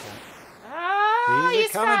bad cat. Ah, he's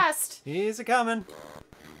a-comin'. fast. He's a coming.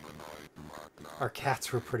 Our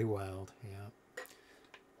cats were pretty wild. Yeah.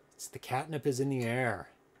 It's the catnip is in the air.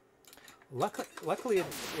 Luckily it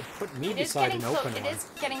put me beside an open one. It is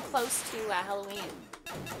getting close to Halloween.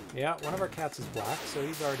 Yeah, one of our cats is black, so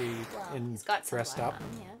he's already He's got some dressed black up. on,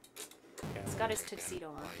 yeah. Yeah. He's got his tuxedo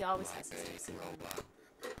on. He always has his tuxedo on.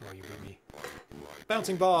 Oh, you beat me.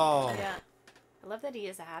 Bouncing ball. Yeah. I love that he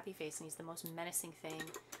is a happy face and he's the most menacing thing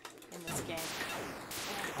in this game.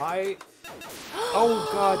 Oh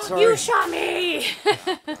God, sorry. You shot me!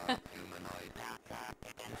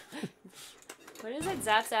 What is it?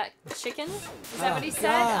 Zap zap chicken? Is that what he said?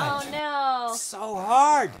 God. Oh no. So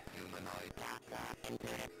hard.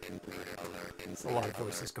 There's a lot of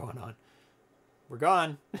voices going on. We're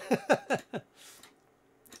gone.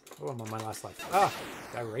 Oh, I'm on my last life. Ah,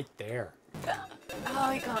 guy right there. Oh,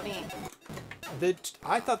 he got me.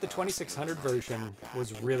 I thought the 2600 version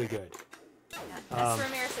was really good. Yeah. As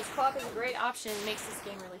Ramirez says, co-op is a great option. It makes this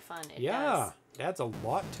game really fun. It does. It adds a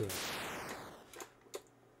lot to it.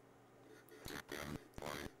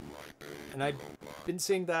 And I've been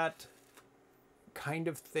seeing that kind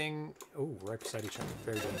of thing. Oh, right beside each other.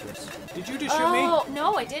 Very dangerous. Did you just shoot me? Oh,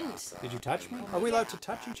 no, I didn't. Did you touch me? Are we allowed to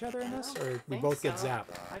touch each other in this? Or we both get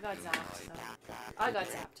zapped? I got zapped. So. I got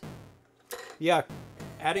zapped. Yeah,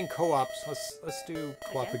 adding co-ops. Let's do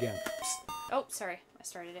co-op again. Oh, sorry. I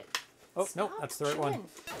started it. Oh, no, that's the right one. chewing.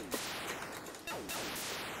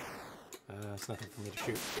 It's nothing for me to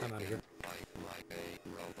shoot. I'm out of here.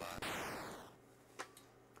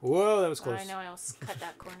 Whoa, that was close. I know, I almost cut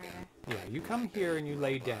that corner there. Yeah, you come here and you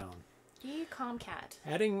lay down. You Comcat.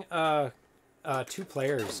 Adding 2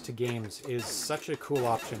 players to games is such a cool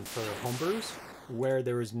option for homebrews, where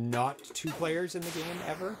there is not 2 players in the game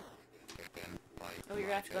ever. Oh, you're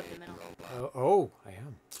gonna have to go up the middle. Oh, I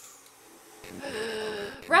am.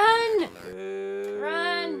 Run!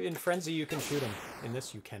 Run! In Frenzy, you can shoot him. In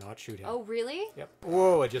this, you cannot shoot him. Oh, really? Yep.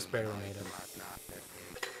 Whoa, I just barely made him.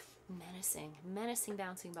 Menacing. Menacing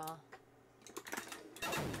bouncing ball.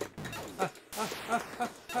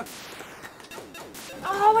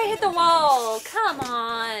 Oh, I hit the wall! Come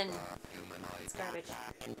on! It's garbage.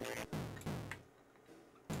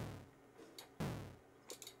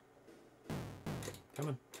 Come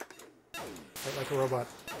on. Fight like a robot.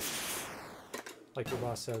 Like your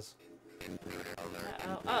boss says.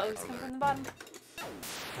 Uh-oh. Uh-oh, he's coming from the bottom.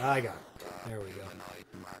 I got it. There we go.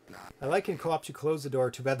 I like in co-ops you close the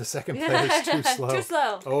door. Too bad the second player is too slow. Too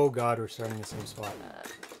slow. Oh god, we're starting the same spot.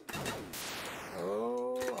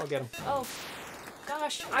 Oh, I'll get him. Oh,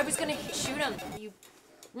 gosh. I was gonna shoot him. You...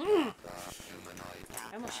 I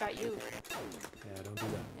almost shot you. Yeah, don't do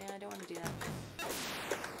that. Yeah, I don't want to do that.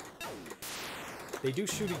 They do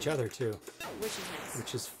shoot each other too. Which is nice.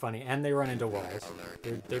 Which is funny. And they run into walls.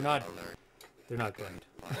 They're not great.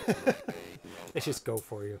 They just go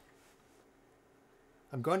for you.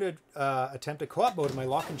 I'm going to attempt a co-op mode in my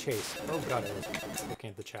lock and chase. Oh god, I was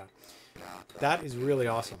looking at the chat. That is really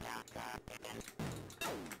awesome. I guess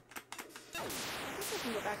I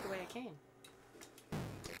can go back the way I came.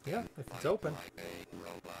 Yeah, if it's open.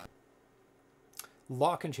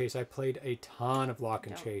 Lock and chase. I played a ton of lock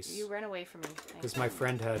and chase. You ran away from me. Because my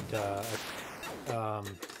friend had a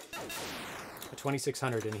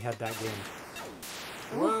 2600 and he had that game.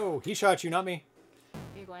 Whoa! He shot you, not me.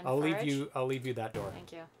 You going I'll leave you that door.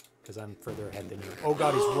 Thank you. Because I'm further ahead than you. Oh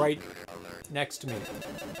god, he's right next to me.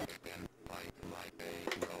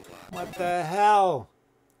 What the hell?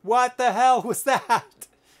 What the hell was that?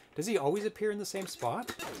 Does he always appear in the same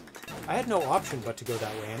spot? I had no option but to go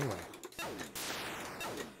that way anyway.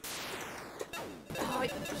 Oh,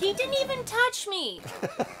 he didn't even touch me.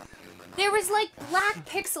 There was like black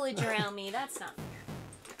pixelage around me. That's not fair.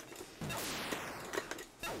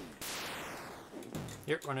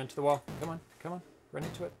 Here, run into the wall. Come on, come on. Run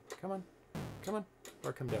into it. Come on. Come on.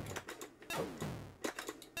 Or come down here.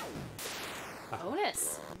 Oh.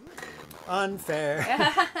 Bonus. Unfair.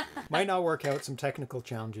 Might not work out. Some technical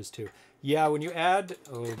challenges too. Yeah, when you add...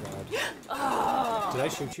 Oh, God. Oh. Did I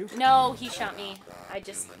shoot you? No, he shot me. I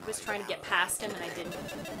just was trying to get past him and I didn't.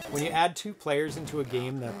 When you add 2 players into a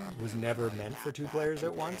game that was never meant for 2 players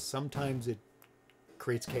at once, sometimes it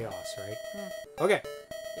creates chaos, right? Okay.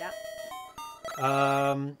 Yeah.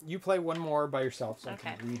 You play one more by yourself, so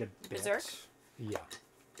okay. I can read a bit. Berzerk? Yeah.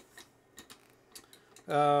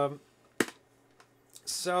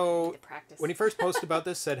 So, when he first posted about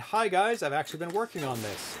this, said, "Hi guys, I've actually been working on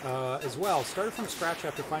this as well. Started from scratch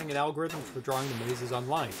after finding an algorithm for drawing the mazes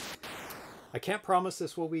online. I can't promise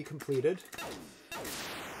this will be completed,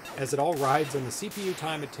 as it all rides on the CPU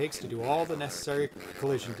time it takes to do all the necessary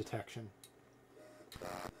collision detection.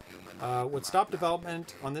 What stopped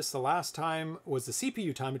development on this the last time was the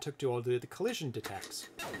CPU time it took to all the collision detects.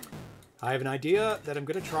 I have an idea that I'm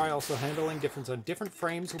going to try. Also handling difference on different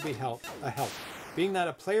frames will be a help. Being that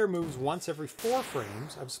a player moves once every 4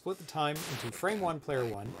 frames, I've split the time into frame 1, player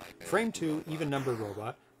 1, frame 2, even numbered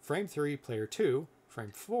robot, frame 3, player 2,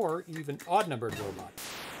 frame 4, even odd numbered robot."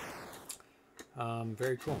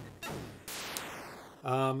 Very cool.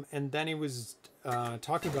 And then he was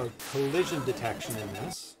talking about collision detection in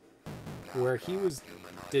this, where he was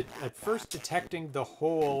at first detecting the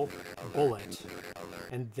whole bullet,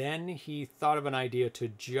 and then he thought of an idea to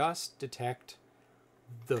just detect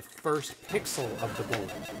the first pixel of the bullet,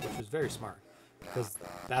 which was very smart, because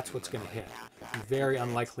that's what's going to hit. It's very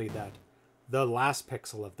unlikely that the last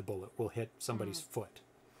pixel of the bullet will hit somebody's foot.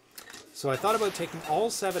 So I thought about taking all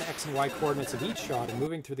 7 X and Y coordinates of each shot and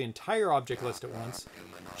moving through the entire object list at once,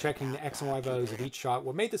 checking the X and Y values of each shot.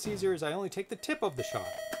 What made this easier is I only take the tip of the shot.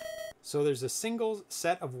 So there's a single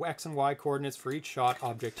set of X and Y coordinates for each shot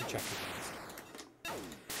object to check against.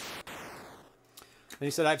 Then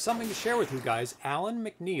he said, "I have something to share with you guys. Alan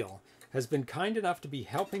McNeil has been kind enough to be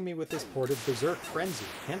helping me with this port of Berzerk Frenzy.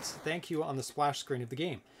 Hence, thank you on the splash screen of the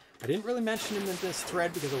game. I didn't really mention him in this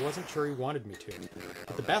thread because I wasn't sure he wanted me to.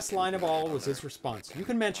 But the best line of all was his response. You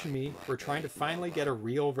can mention me. We're trying to finally get a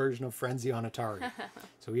real version of Frenzy on Atari.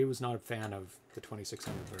 So he was not a fan of the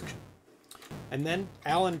 2600 version. And then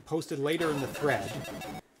Alan posted later in the thread,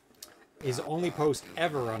 his only post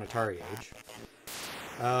ever on Atari Age.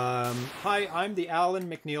 Hi, I'm the Alan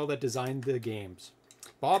McNeil that designed the games.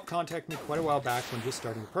 Bob contacted me quite a while back when just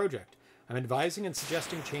starting the project. I'm advising and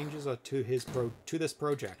suggesting changes to this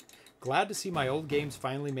project. Glad to see my old games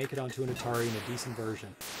finally make it onto an Atari in a decent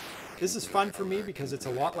version. This is fun for me because it's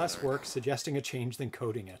a lot less work suggesting a change than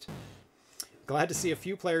coding it. Glad to see a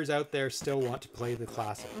few players out there still want to play the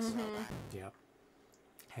classics. Yep.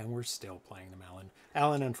 And we're still playing them, Alan.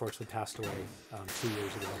 Alan unfortunately passed away 2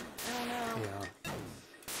 years ago. Oh no.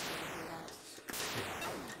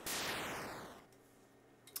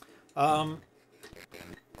 Yeah.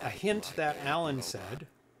 A hint that Alan said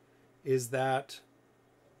is that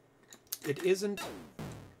it isn't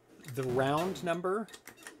the round number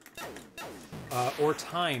or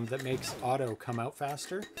time that makes auto come out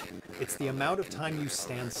faster. It's the amount of time you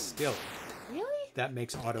stand still. Really? That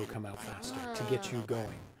makes auto come out faster to get you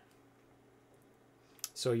going.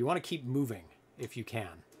 So you want to keep moving if you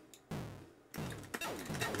can.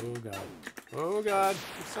 Oh god. Oh god,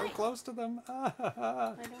 you're so close to them. I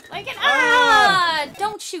don't like it.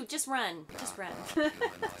 Don't shoot, just run. Just run.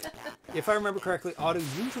 If I remember correctly, auto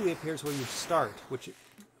usually appears where you start, which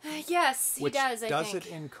yes, he does, I think. Does it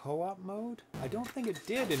in co-op mode? I don't think it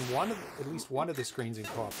did in at least one of the screens in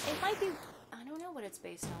co-op mode. It might be, I don't know what it's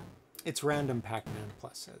based on. It's random Pac-Man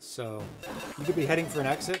Plus says. So you could be heading for an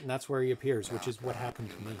exit and that's where he appears, which is what happened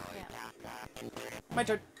to me. Yeah. My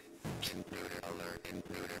turn.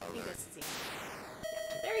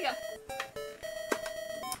 There we go.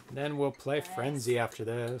 Then we'll play Frenzy after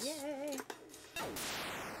this. Yay.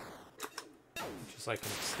 Which is like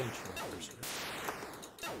an extension of Berzerk.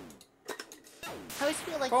 I always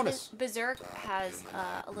feel like Berzerk has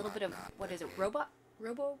a little bit of, what is it, Robotron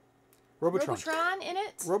in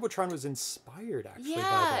it? Robotron was inspired actually by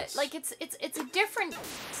yeah, this. like it's a different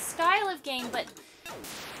style of game, but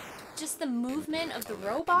just the movement of the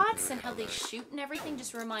robots and how they shoot and everything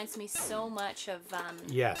just reminds me so much of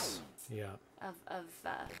yes, yeah, of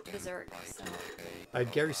Berzerk. So. I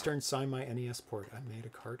had Gary Stern sign my NES port. I made a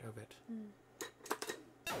cart of it.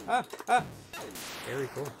 Very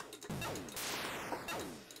cool.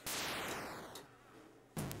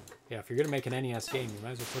 Yeah, if you're gonna make an NES game, you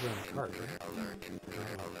might as well put it on a cart, right?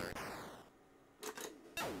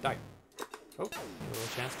 Die. Oh, get a little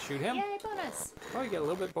chance to shoot him. Yay, bonus! Oh, you get a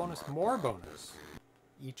little bit bonus, more bonus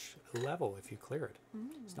each level if you clear it.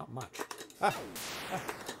 It's not much.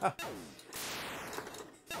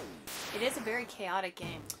 It is a very chaotic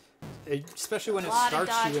game. Especially when it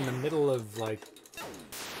starts you in the middle of like...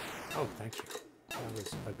 Oh, thank you. That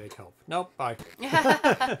was a big help. Nope, bye.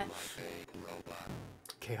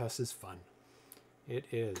 Chaos is fun. It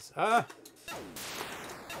is.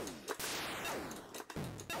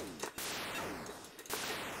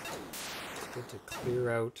 Good to clear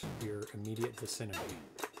out your immediate vicinity.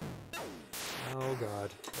 Oh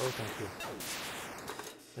god. Oh, thank you.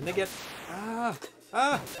 And they get...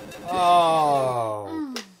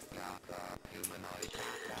 Oh!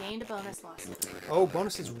 Gained a bonus, lost. Oh,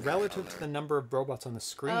 bonus is relative to the number of robots on the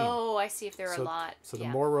screen. Oh, I see if there are a lot. So the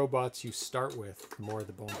more robots you start with, the more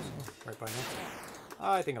the bonus. Oh, right by now.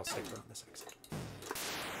 I think I'll stick around this exit.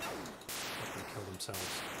 Let them kill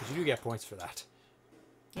themselves. Because you do get points for that.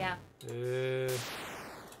 Yeah.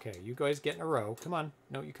 Okay, you guys get in a row. Come on.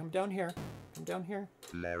 No, you come down here. Come down here.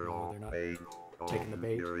 No, they're not taking the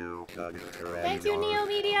bait. Thank you, Neo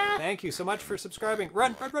Media. Thank you so much for subscribing.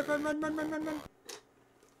 Run, run, run, run, run, run, run, run, run.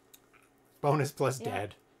 Bonus plus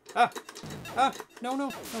dead. No, no, no,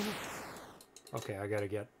 no. Okay, I gotta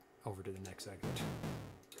get over to the next exit.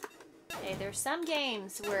 Hey, there's some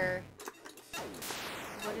games where...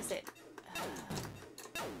 What is it?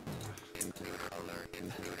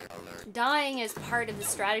 Dying is part of the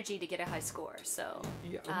strategy to get a high score, so...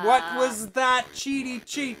 Yeah. What was that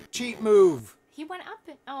cheat move? He went up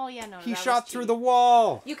and... Oh, yeah, no. He shot through the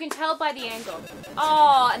wall. You can tell by the angle.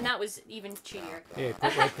 Oh, and that was even cheatier. Hey,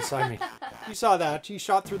 put right beside me. You saw that. He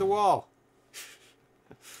shot through the wall.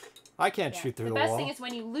 I can't shoot through the wall. The best thing is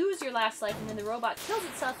when you lose your last life and then the robot kills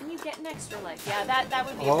itself and you get an extra life. Yeah, that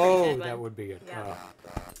would be a pretty good one. That would be good. Yeah.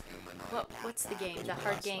 What's the game? The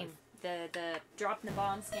hard game. The dropping the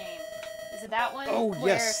bombs game. Is it that one? Oh,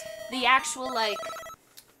 where yes. The actual, like...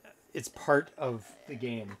 it's part of the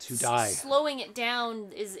game to die. Slowing it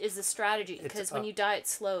down is a strategy, because when you die it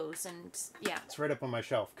slows, and yeah. It's right up on my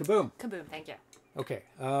shelf. Kaboom. Kaboom, thank you. Okay,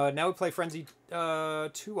 now we play Frenzy 2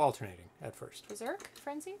 alternating at first. Berserk?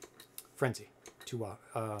 Frenzy? Frenzy 2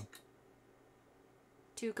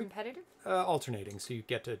 2 competitive? alternating, so you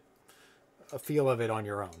get a feel of it on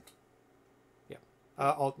your own. Yeah.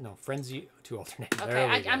 No, Frenzy 2 alternating.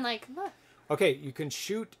 Okay, I'm like, look. Okay, you can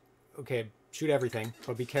shoot. Okay, shoot everything,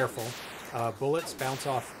 but be careful. Bullets bounce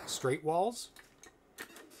off straight walls,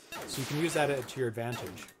 so you can use that to your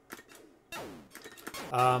advantage.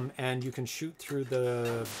 And you can shoot through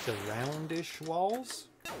the roundish walls.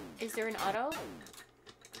 Is there an auto?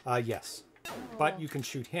 Yes. But you can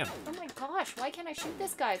shoot him. Oh my gosh, why can't I shoot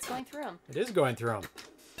this guy? It's going through him. It is going through him.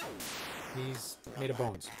 He's made of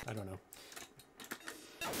bones. I don't know.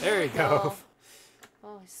 There you go.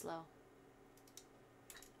 Oh, he's slow.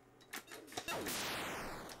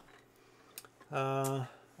 I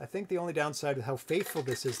think the only downside of how faithful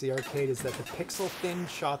this is, the arcade, is that the pixel-thin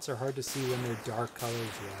shots are hard to see when they're dark colors.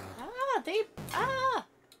 Yeah.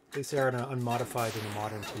 At least they're unmodified in a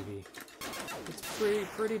modern TV. It's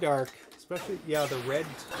pretty dark, especially the red.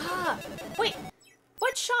 Wait,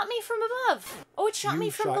 what shot me from above? Oh, it shot me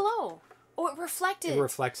from below. Oh, it reflected. It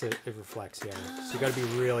reflects. Yeah. So you got to be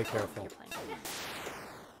really careful. You're playing.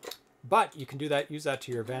 But you can do that. Use that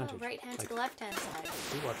to your advantage. Right hand to the left hand side.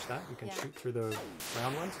 You watch that. You can shoot through the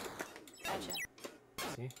round ones. Gotcha.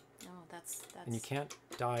 See? No, that's. And you can't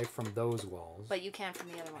die from those walls. But you can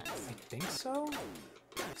from the other ones. I think so.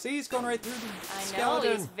 See, he's going right through the skeleton.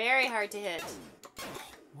 I know, he's very hard to hit.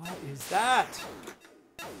 What is that?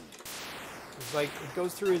 It's like it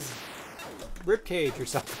goes through his ribcage or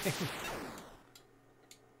something.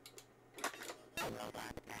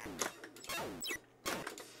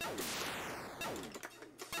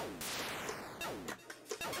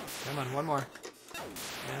 Come on, one more.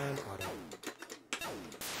 And auto.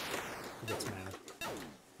 He gets mad.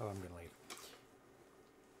 Oh, I'm gonna leave.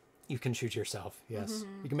 You can shoot yourself, yes.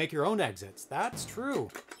 Mm-hmm. You can make your own exits. That's true.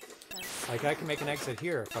 Like, I can make an exit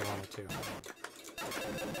here if I wanted to.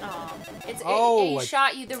 Oh, it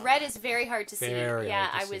shot you. The red is very hard to see. Yeah,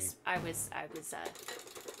 I was,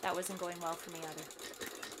 that wasn't going well for me either.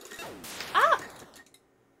 Ah!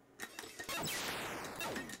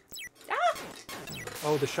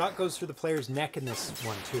 Oh, the shot goes through the player's neck in this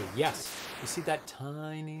one, too. Yes. You see that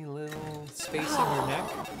tiny little space in your neck?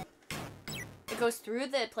 It goes through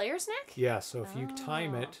the player's neck? Yeah, so if you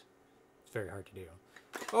time it, it's very hard to do.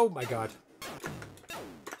 Oh, my God.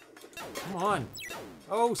 Come on.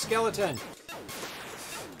 Oh, skeleton.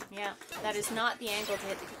 Yeah, that is not the angle to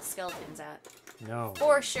hit the skeletons at. No.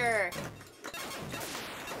 For sure.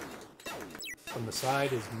 From the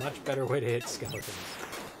side is a much better way to hit skeletons.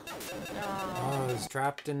 Oh, it's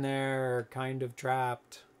trapped in there. Kind of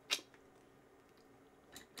trapped.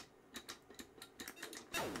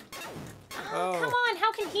 Oh, come on.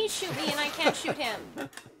 How can he shoot me and I can't shoot him?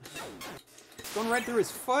 It's going right through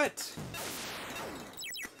his foot.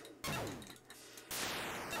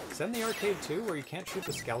 Is that in the arcade too, where you can't shoot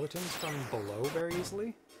the skeletons from below very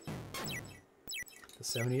easily? The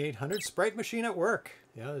 7800 sprite machine at work.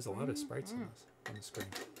 Yeah, there's a lot of sprites on the screen.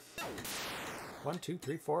 1, 2,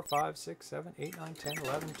 3, 4, 5, 6, 7, 8, 9, 10,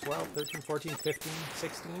 11, 12, 13, 14, 15,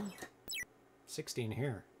 16. 16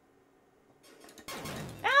 here.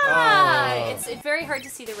 It's very hard to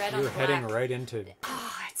see the red on the black. You're heading right into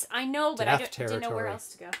I know, but I didn't know where else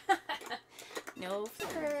to go. No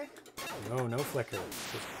flicker. No flicker.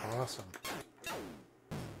 It's awesome.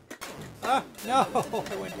 Ah, no!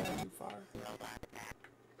 I went down too far.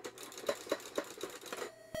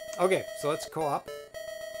 Okay, so let's co-op.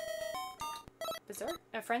 Berserk?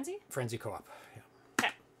 Frenzy? Frenzy co-op. Yeah.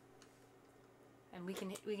 Okay. And we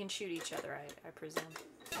can shoot each other, I presume.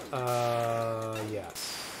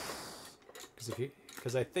 Yes.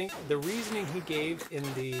 Because I think the reasoning he gave in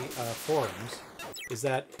the forums is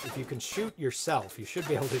that if you can shoot yourself, you should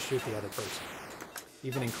be able to shoot the other person,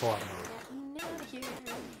 even in co-op mode. Get me out of here.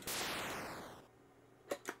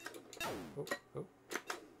 Oh.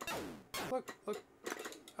 Look.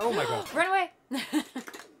 Oh my God. Run away!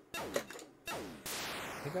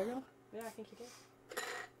 Think I got him? Yeah, I think you did.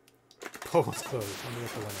 Poll was closed. Let me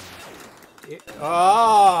get the winner.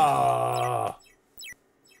 Oh!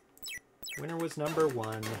 Winner was number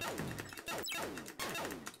 1.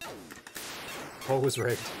 Poll was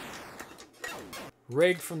rigged.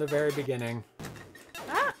 Rigged from the very beginning.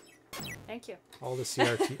 Thank you. All the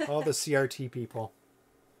CRT people.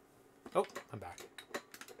 Oh, I'm back.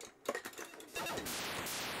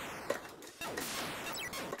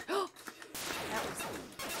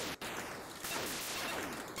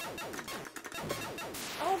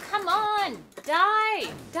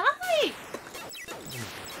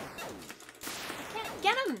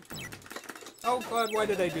 Oh God, why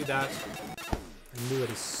did I do that? I knew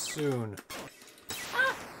it as soon.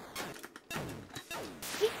 Ah!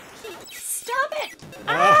 Stop it!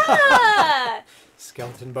 Ah!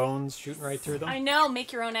 Skeleton bones shooting right through them. I know.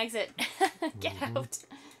 Make your own exit. Get out.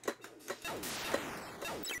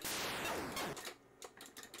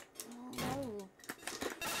 Oh no.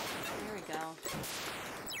 There we go.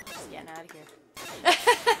 Just getting out of here.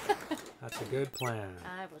 That's a good plan.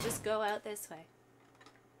 I will just go out this way.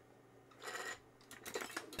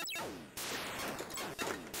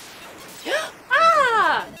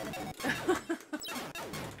 Ah!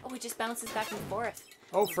 Oh, it just bounces back and forth.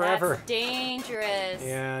 Oh, forever. That's dangerous.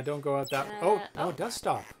 Yeah, don't go out that. Oh, oh, it does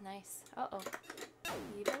stop. Nice. Uh-oh.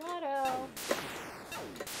 Lotto.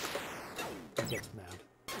 He gets mad.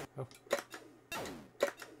 Oh.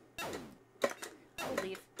 I'll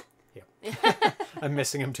leave. Yep. I'm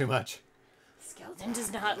missing him too much. Skeleton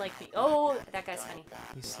does not like me. Oh, that guy's funny.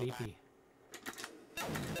 He's sleepy.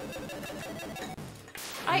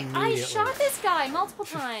 I shot this guy multiple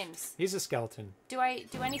times. He's a skeleton. Do I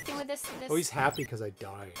do anything with this? Oh, he's happy because I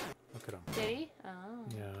died. Look at him. Did he? Oh.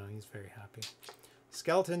 Yeah, he's very happy.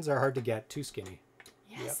 Skeletons are hard to get. Too skinny.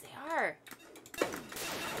 Yes, they are.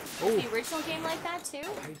 Oh. Is the original game like that too?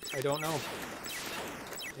 I don't know.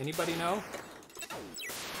 Anybody know?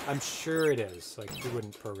 I'm sure it is. Like, you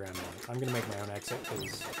wouldn't program it. I'm gonna make my own exit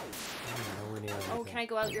because I'm nowhere near anything. Oh, can I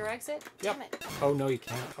go out your exit? Yep. Damn it. Oh, no, you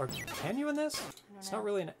can't. Or can you in this? It's know. not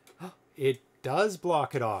really it does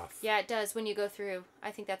block it off. Yeah, it does when you go through.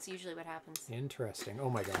 I think that's usually what happens. Interesting. Oh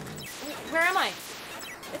my God. Where am I?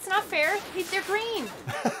 It's not fair. They're green.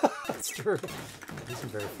 That's true. It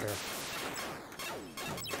isn't very fair.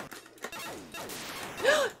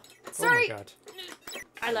 Sorry. Oh my God.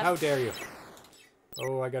 I left. How dare you?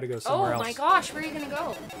 Oh, I gotta go somewhere else. Oh my gosh, where are you gonna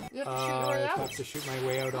go? You have to shoot your way I out. have to shoot my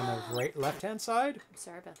way out on the left-hand side? I'm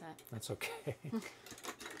sorry about that. That's okay.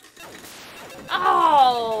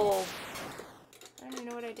 Oh! I don't even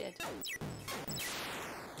know what I did.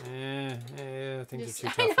 Things are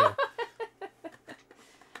too tough here.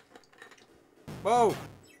 Whoa!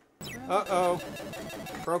 Uh-oh.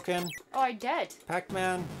 Broken. Oh, I did.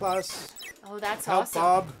 Pac-Man plus. Oh, that's Help awesome.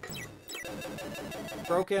 Bob.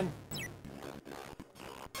 Broken.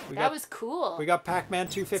 That was cool. We got Pac-Man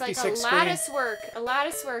It's 256 like screen. a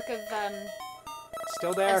lattice work of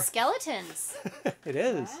Still there. of skeletons. It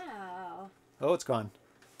is. Wow. Oh, it's gone.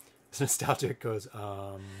 It's nostalgic. Goes.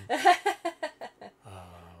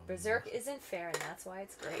 Berzerk isn't fair, and that's why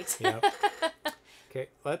it's great. Yep. Okay,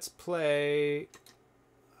 let's play.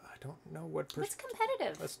 I don't know what. What's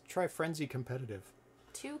competitive? Let's try Frenzy competitive.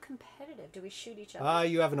 Too competitive. Do we shoot each other?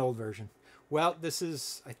 You have an old version. Well, this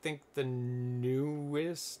is, I think, the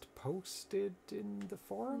newest posted in the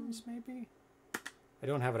forums, maybe? I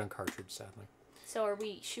don't have it on cartridge, sadly. So are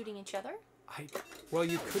we shooting each other? Well,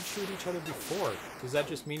 you could shoot each other before. Does that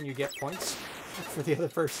just mean you get points for the other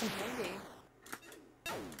person? Maybe.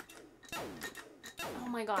 Oh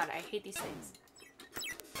my God, I hate these things.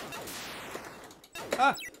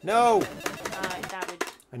 Ah, no! That would...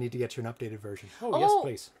 I need to get you an updated version. Oh, yes,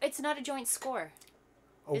 please. It's not a joint score.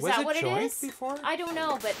 Oh, Is was that it what it joint is? before? I don't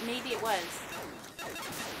know, but maybe it was.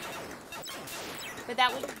 But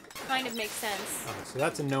that would kind of make sense. Oh, so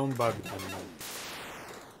that's a known bug in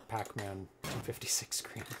Pac-Man 256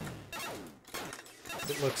 screen.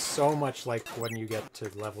 It looks so much like when you get to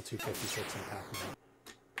level 256 in Pac-Man.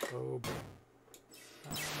 Oh, boy.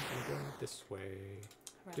 I'm gonna go this way.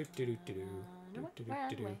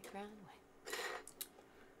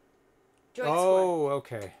 Joint oh, score.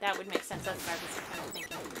 okay. That would make sense. That's what I was kind of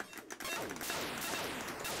thinking.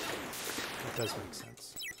 That does make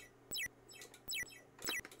sense.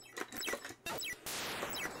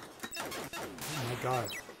 Oh my God.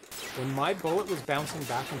 When my bullet was bouncing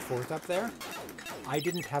back and forth up there, I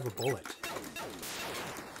didn't have a bullet.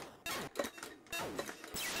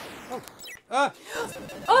 Oh. Ah!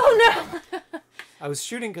 Oh no! I was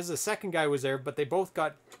shooting because the second guy was there, but they both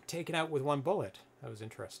got taken out with one bullet. That was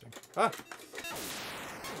interesting. Ah!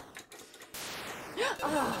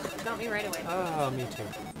 Oh, got me right away. Oh, me too.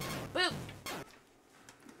 Boop!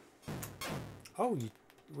 Oh,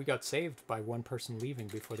 we got saved by one person leaving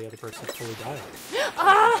before the other person fully died.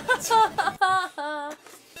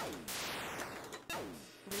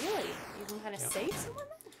 Really? You can kind of save someone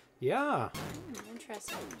then? Yeah.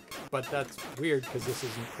 Interesting. But that's weird because this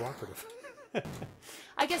isn't cooperative.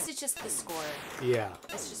 I guess it's just the score. Yeah.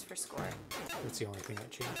 It's just for score. That's the only thing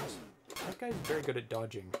that changes. That guy's very good at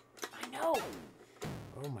dodging. I know.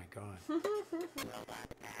 Oh my God.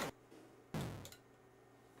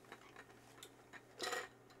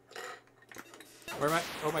 Where am I?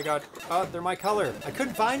 Oh my god. Oh, they're my color. I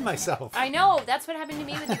couldn't find myself. I know. That's what happened to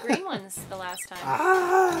me with the green ones the last time.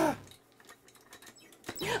 Ah!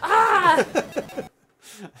 Ah!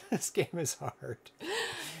 This game is hard.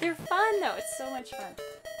 They're fun, though. It's so much fun.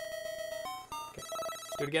 Okay.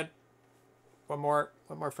 Let's do it again. One more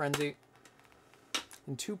frenzy.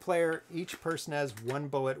 In 2-player, each person has 1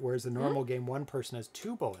 bullet, whereas the normal game, 1 person has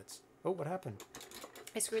 2 bullets. Oh, what happened?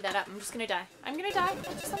 I screwed that up. I'm just gonna die. I'm gonna die.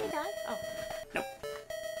 Just let me die. Oh. Nope.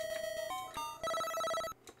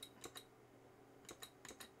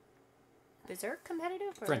 Berzerk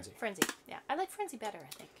competitive? Or Frenzy. Frenzy. Yeah. I like Frenzy better,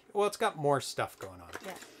 I think. Well, it's got more stuff going on.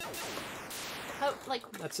 Yeah. How, like...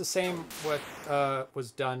 That's the same what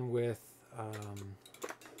was done with... oh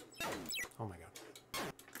my god.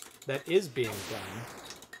 That is being done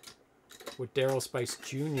with Daryl Spice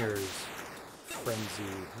Jr.'s Frenzy.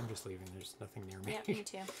 I'm just leaving. There's nothing near me. Yeah, me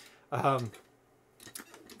too.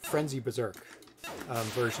 Frenzy Berzerk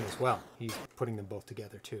version as well. He's putting them both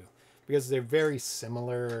together too, because they're very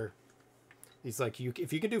similar. He's like,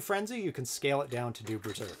 if you can do Frenzy, you can scale it down to do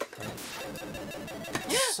Berzerk.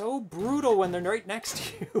 Right? So brutal when they're right next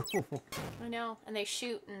to you. I know, and they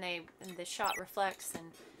shoot, and the shot reflects,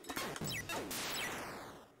 and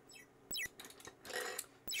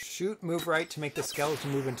shoot, move right to make the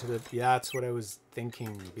skeleton move into the... Yeah, that's what I was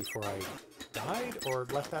thinking before I died or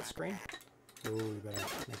left that screen. Oh, you better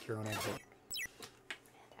make your own exit.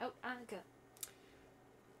 out I go.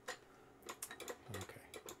 Okay.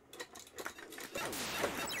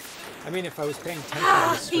 I mean, if I was paying attention to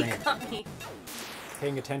the screen... He got me.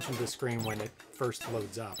 Paying attention to the screen when it first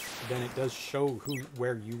loads up, then it does show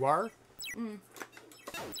where you are. Mm.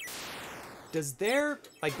 Does there...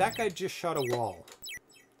 Like, that guy just shot a wall.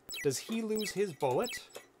 Does he lose his bullet?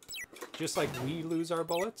 Just like we lose our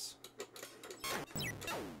bullets?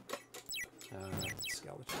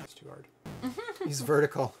 Skeleton's too hard. He's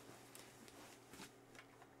vertical.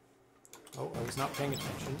 Oh, I was not paying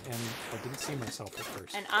attention, and I didn't see myself at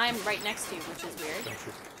first. And I'm right next to you, which is weird. Don't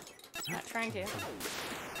shoot. Not trying to.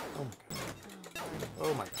 Oh my god.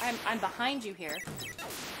 Oh my god. I'm behind you here.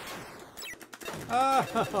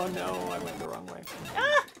 Oh no, I went the wrong way.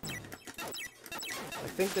 Ah! I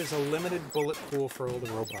think there's a limited bullet pool for all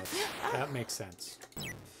the robots. That makes sense.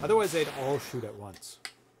 Otherwise, they'd all shoot at once.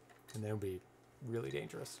 And that would be really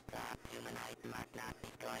dangerous. But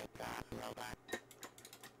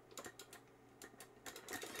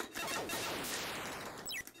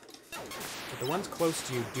the ones close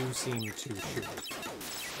to you do seem to shoot.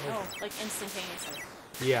 Oh, like instantaneously.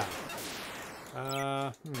 Yeah.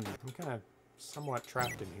 I'm kind of somewhat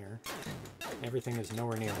trapped in here. Everything is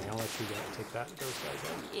nowhere near me. I'll let you take those guys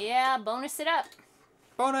out. Yeah, bonus it up.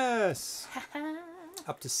 Bonus!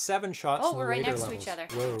 Up to 7 shots. Oh, we're right next levels. to each other.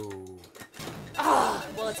 Whoa. Oh,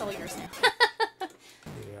 well, it's all yours now.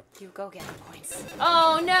 Yep. You go get the points.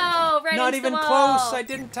 Oh no! Right Not into even the wall. close. I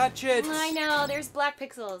didn't touch it. I know. There's black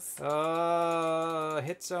pixels.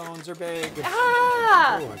 Hit zones are big.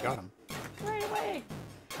 Ah! Oh, I got him. Right away.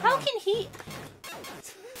 How can he?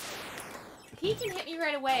 He can hit me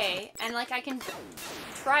right away, and like I can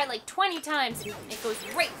try like 20 times, and it goes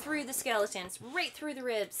right through the skeletons, right through the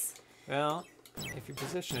ribs. Well, if you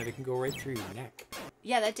position it, it can go right through your neck.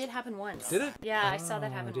 Yeah, that did happen once. Did it? Yeah, I saw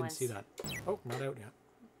that happen I didn't once. see that. Oh, not out yet.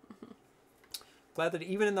 Glad that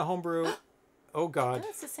even in the homebrew... Oh, God. Oh,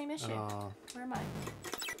 it's the same issue. Where am I?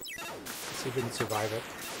 See if we can survive it.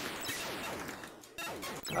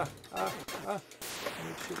 I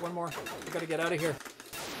need to shoot one more. We gotta get out of here.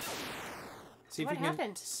 See if What you can,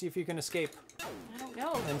 happened? See if you can escape I don't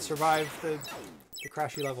know. and survive the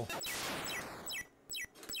crashy level.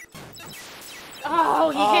 Oh,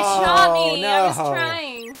 he shot me! No. I was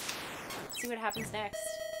trying. Let's see what happens next.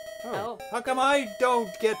 Oh. How come I don't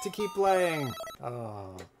get to keep playing?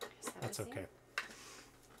 Oh, that's was okay.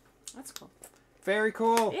 That's cool. Very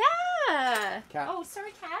cool. Yeah! Cat. Oh,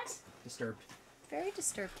 sorry, cat. Disturbed. Very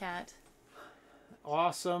disturbed cat.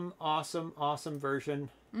 Awesome, awesome, awesome version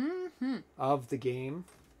of the game.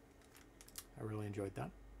 I really enjoyed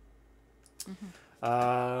that.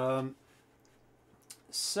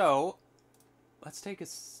 So, let's take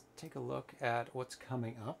a look at what's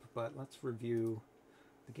coming up, but let's review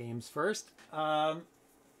the games first.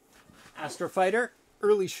 Astro Fighter,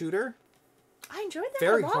 early shooter. I enjoyed that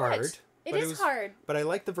Very a lot. hard. It is hard. But I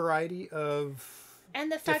like the variety of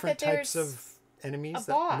And the fact different that types there's of enemies a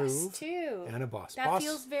that boss, move. too. And a boss. That boss,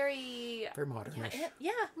 feels very modernish.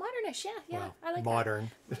 Yeah, modernish. Yeah, Well, I like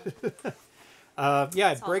modern. that.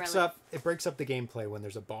 Yeah, It's it all breaks relative. up. It breaks up the gameplay when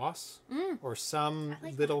there's a boss or some I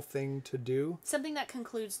like little thing to do. Something that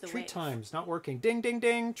concludes the Treat wave. time's not working. Ding, ding,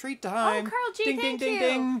 ding. Treat time. Carl G, Ding, thank ding, you.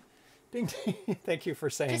 ding, ding. Ding, ding. Thank you for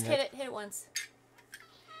saying Just it. hit it once.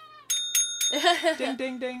 Ding,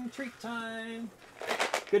 ding, ding. Treat time.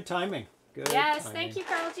 Good timing. Good Yes, timing. thank you,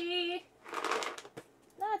 Carl G.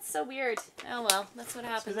 That's so weird. Oh well, that's what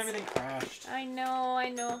happens. Because everything crashed. I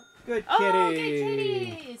know. Good kitty. Oh, good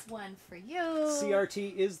kitty. Is one for you.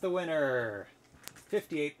 CRT is the winner.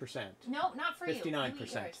 58%. No, not for 59%. you. You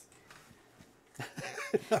eat yours.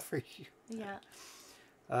 Not for you.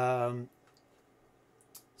 Yeah.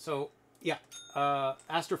 So, yeah.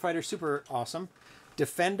 Astro Fighter, super awesome.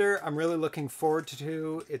 Defender, I'm really looking forward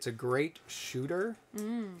to. It's a great shooter.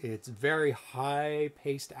 It's very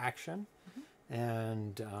high-paced action.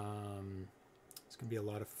 And it's going to be a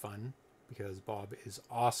lot of fun because Bob is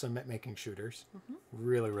awesome at making shooters.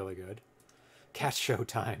 Really, really good. Cat show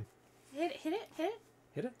time. Hit it. Hit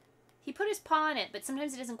it? He put his paw on it, but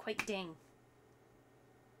sometimes it doesn't quite ding.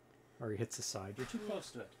 Or he hits the side. You're too close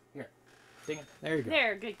to it. Here. Ding it. There you go.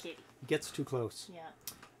 There, good kitty. He gets too close.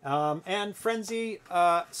 Yeah. And Frenzy,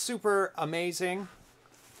 super amazing.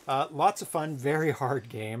 Lots of fun. Very hard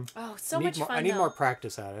game. Oh, so much fun, I need more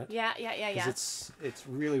practice at it. Yeah. Because it's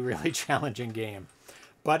really, really challenging game.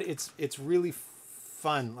 But it's really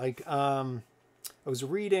fun. Like, I was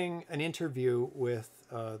reading an interview with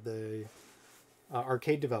the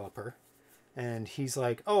arcade developer, and he's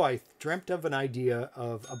like, oh, I dreamt of an idea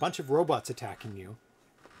of a bunch of robots attacking you,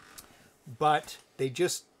 but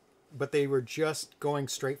they were just going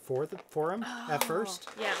straight for him at first.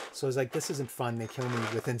 Yeah. So I was like, this isn't fun. They kill me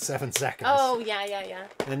within 7 seconds. Oh, yeah.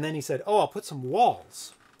 And then he said, oh, I'll put some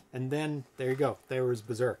walls. And then there you go. There was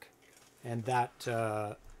Berzerk. And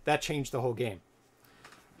that changed the whole game.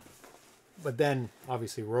 But then,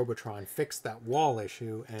 obviously, Robotron fixed that wall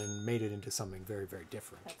issue and made it into something very, very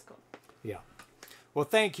different. That's cool. Yeah. Well,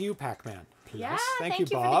 thank you, Pac-Man. Yeah, thank you,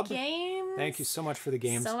 Bob. For the games. Thank you so much for the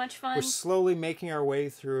games. So much fun. We're slowly making our way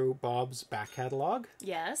through Bob's back catalog.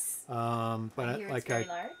 Yes. But like very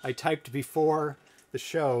large. I typed before the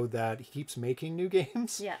show that he keeps making new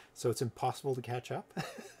games. Yeah. So it's impossible to catch up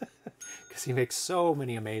because he makes so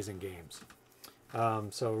many amazing games.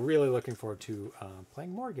 So really looking forward to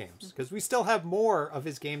playing more games because we still have more of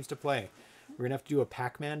his games to play. We're gonna have to do a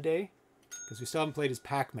Pac-Man day because we still haven't played his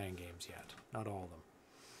Pac-Man games yet. Not all of them.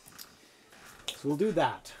 So we'll do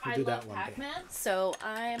that. We'll do that one day. Pac-Man, so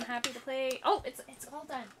I am happy to play. Oh, it's all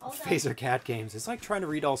done. All done. Phaser Cat games. It's like trying to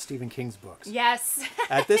read all Stephen King's books. Yes.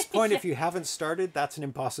 At this point, if you haven't started, that's an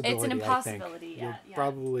impossibility. It's an impossibility. I think. Yeah. You'll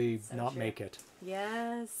probably So not true. make it.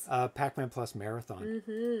 Yes. Pac-Man Plus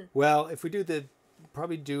Marathon. Well, if we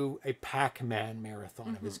probably do a Pac-Man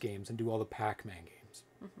marathon of his games and do all the Pac-Man games.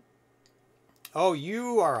 Oh,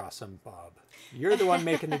 you are awesome, Bob. You're the one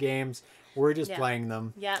making the games. We're just playing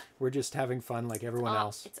them. Yeah. We're just having fun like everyone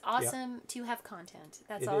else. It's awesome to have content.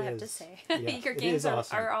 That's It all I have to is. say. Yeah, Your it games is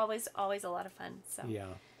awesome. are always a lot of fun. So Yeah.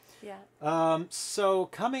 yeah. So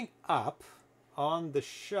coming up on the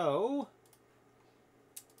show,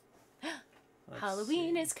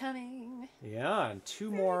 Halloween is coming. yeah, and two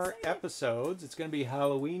more episodes. It's going to be a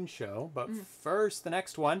Halloween show, but first, the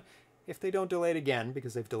next one, if they don't delay it again,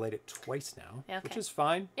 because they've delayed it twice now, which is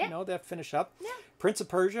fine. Yeah. You know, they have to finish up. Yeah. Prince of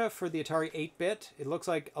Persia for the Atari 8-bit. It looks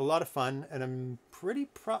like a lot of fun, and I'm pretty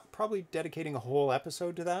probably dedicating a whole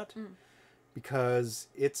episode to that because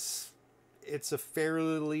it's a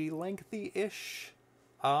fairly lengthy-ish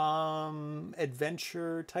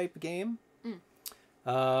adventure type game.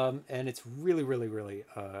 And it's really, really, really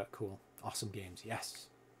cool. Awesome games. Yes.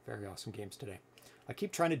 Very awesome games today. I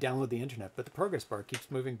keep trying to download the internet, but the progress bar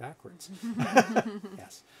keeps moving backwards.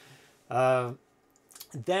 Yes.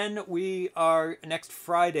 Then next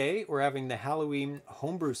Friday, we're having the Halloween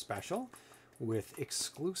Homebrew Special with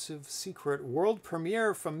exclusive secret world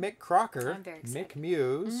premiere from Mick Crocker. I'm very excited. Mick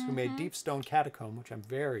Muse, who made Deep Stone Catacomb, which I'm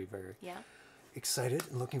very, very excited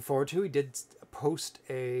and looking forward to. He did post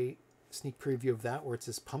a sneak preview of that where it's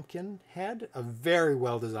this pumpkin head, a very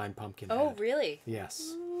well designed pumpkin head. Oh, really?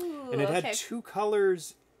 Yes. Ooh, and it had two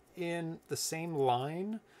colors in the same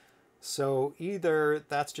line, so either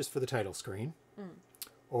that's just for the title screen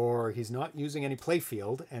or he's not using any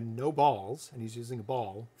playfield and no balls, and he's using a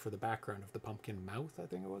ball for the background of the pumpkin mouth, I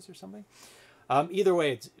think it was, or something. Either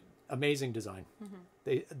way, it's amazing design.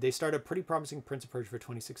 They started pretty promising Prince of Persia for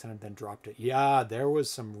 2600, then dropped it. Yeah, there was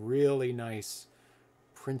some really nice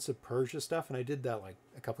Prince of Persia stuff, and I did that like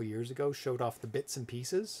a couple years ago, showed off the bits and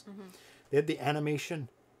pieces. They had the animation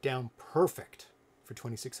down perfect for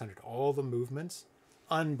 2600. All the movements,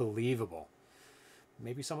 unbelievable.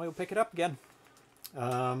 Maybe somebody will pick it up again.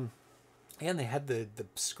 And they had the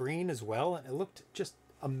screen as well, and it looked just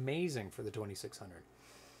amazing for the 2600.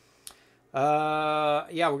 Yeah,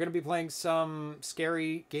 we're going to be playing some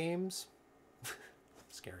scary games.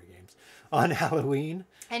 Scary games on Halloween.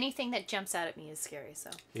 Anything that jumps out at me is scary, so.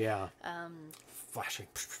 Yeah. Flashing.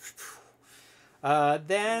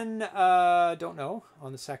 Then, don't know,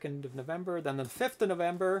 on the 2nd of November. Then the 5th of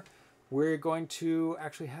November, we're going to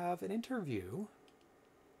actually have an interview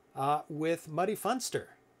with Muddy Funster.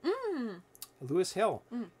 Lewis Hill.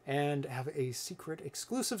 And have a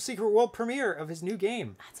exclusive secret world premiere of his new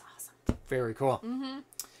game. That's awesome. Very cool.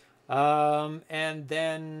 And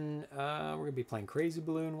then we're going to be playing Crazy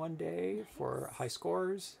Balloon one day for high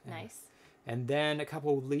scores. Nice. And then a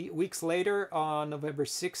couple weeks later, on November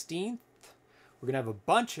 16th, we're going to have a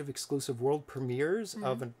bunch of exclusive world premieres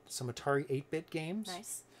of some Atari 8-bit games.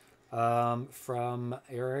 Nice. From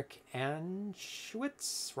Robert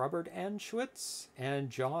Anschwitz, and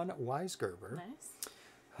John Weisgerber.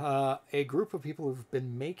 Nice. A group of people who've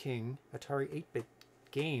been making Atari 8-bit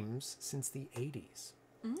games since the 80s.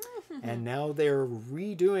 And now they're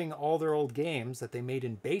redoing all their old games that they made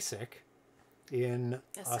in BASIC in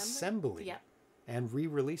assembly Yep. and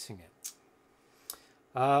re-releasing it.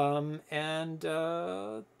 And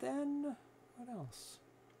then what else?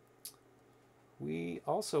 We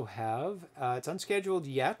also have, it's unscheduled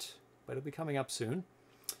yet, but it'll be coming up soon,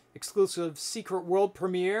 exclusive secret world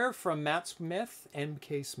premiere from Matt Smith,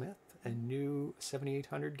 MK Smith, a new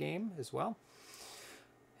 7800 game as well.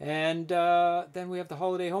 And then we have the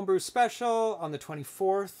Holiday Homebrew Special on the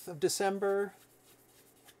 24th of December.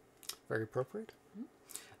 Very appropriate.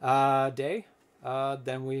 Day.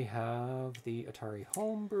 Then we have the Atari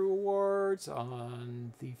Homebrew Awards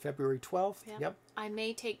on the February 12th. Yep. I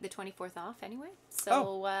may take the 24th off anyway.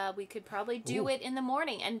 So we could probably do it in the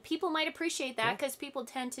morning. And people might appreciate that because people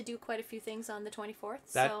tend to do quite a few things on the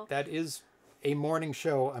 24th. That is a morning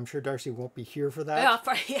show. I'm sure Darcy won't be here for that.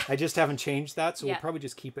 Yeah. I just haven't changed that, so we'll probably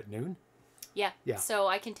just keep it noon. Yeah. So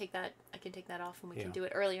I can take that off and we can do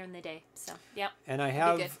it earlier in the day. So, yeah. And I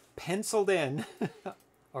have penciled in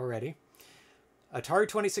already Atari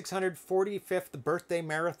 2600 45th birthday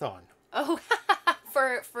marathon. Oh,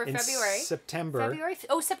 for February. September.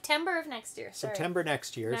 September of next year. Sorry. September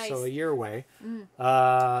next year, Nice. so a year away.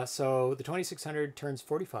 So the 2600 turns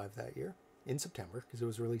 45 that year in September because it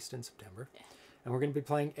was released in September. Yeah. And we're going to be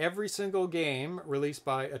playing every single game released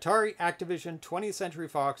by Atari, Activision, 20th Century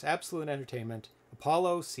Fox, Absolute Entertainment,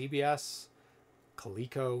 Apollo, CBS,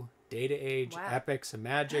 Coleco, Data Age, Epix,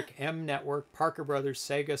 Imagic, M Network, Parker Brothers,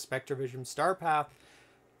 Sega, Spectravision, Starpath,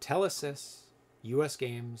 Telesys, US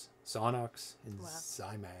Games, Sonox, and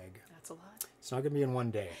Zymag. That's a lot. It's not going to be in one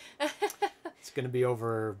day. It's going to be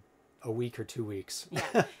over a week or 2 weeks.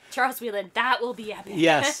 Yeah. Charles Whelan, that will be epic.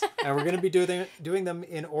 Yes. And we're going to be doing them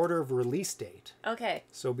in order of release date. Okay.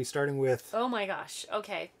 So we'll be starting with... Oh my gosh.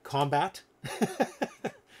 Okay. Combat.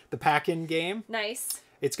 The pack-in game. Nice.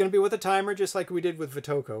 It's going to be with a timer, just like we did with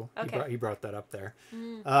Vitoko. Okay. He brought that up there.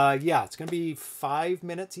 Yeah, it's going to be 5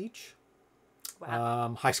 minutes each.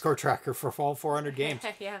 Wow. High score tracker for all 400 games.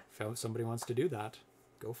 Yeah. If somebody wants to do that,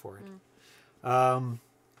 go for it.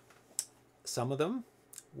 Some of them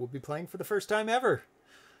we'll be playing for the first time ever.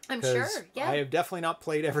 I'm sure, yeah. I have definitely not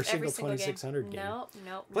played every single 2600 game. No.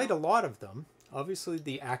 Played a lot of them. Obviously,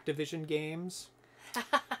 the Activision games.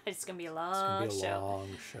 It's going to be a long show.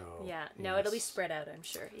 Yeah. No, it'll be spread out, I'm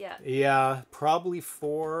sure. Yeah. Yeah, probably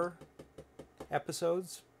 4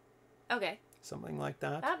 episodes. Okay. Something like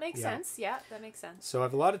that. That makes sense. Yeah, that makes sense. So I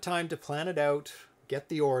have a lot of time to plan it out, get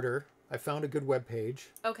the order. I found a good webpage.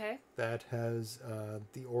 Okay. That has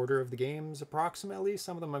the order of the games approximately.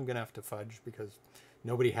 Some of them I'm going to have to fudge because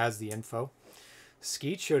nobody has the info.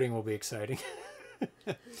 Skeet shooting will be exciting.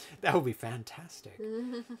 That will be fantastic.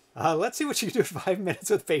 Let's see what you can do in 5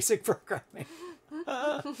 minutes with basic programming.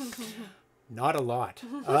 Not a lot.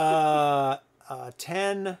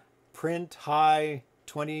 10 print high,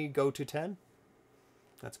 20 go to 10.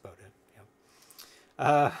 That's about it.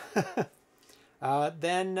 Yeah.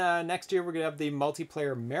 Then next year we're going to have the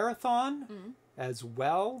multiplayer marathon as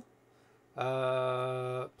well.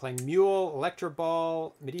 Playing Mule, Electro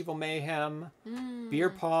Ball, Medieval Mayhem,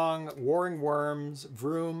 Beer Pong, Warring Worms,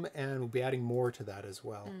 Vroom, and we'll be adding more to that as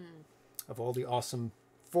well. Of all the awesome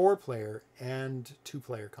 4-player and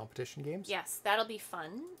 2-player competition games. Yes, that'll be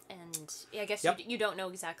fun. And I guess you don't know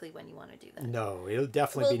exactly when you want to do that. No, it'll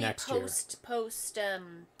definitely be next year. Post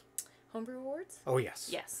Homebrew Awards? Oh, yes.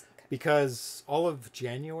 Yes. Okay. Because all of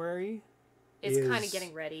January... It's kind of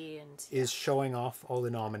getting ready and... is showing off all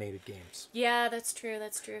the nominated games. Yeah, that's true.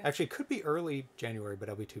 Actually, it could be early January, but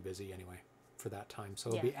I'll be too busy anyway for that time. So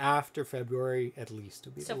it'll be after February at least.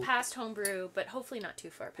 It'll be past Homebrew, but hopefully not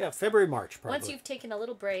too far past. Yeah, February, March probably. Once you've taken a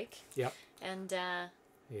little break. Yep. And...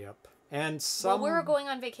 Yep. And some... Well, we're going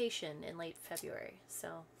on vacation in late February, so...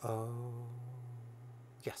 Oh...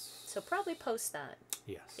 Yes. So probably post that.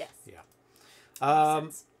 Yes. Yes. Yeah.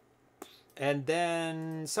 And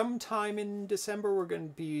then sometime in December, we're going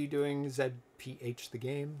to be doing ZPH the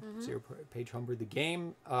game, ZeroPage Homebrew the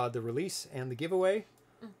game, the release and the giveaway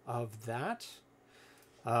of that.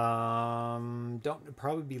 Don't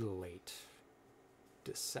probably be late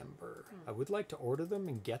December. I would like to order them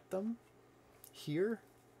and get them here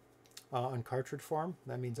on cartridge form.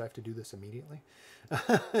 That means I have to do this immediately.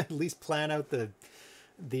 At least plan out the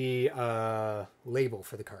label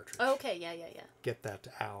for the cartridge. Okay, yeah. Get that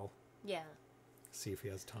to Al. Yeah. See if he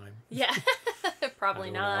has time. Yeah. Probably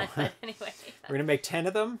not, but anyway. We're going to make 10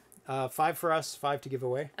 of them. 5 for us, 5 to give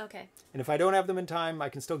away. Okay. And if I don't have them in time, I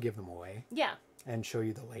can still give them away. Yeah. And show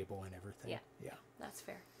you the label and everything. Yeah. That's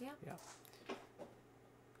fair. Yeah.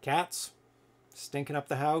 Cats. Stinking up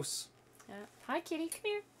the house. Hi, kitty. Come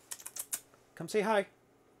here. Come say hi.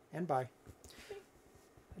 And bye.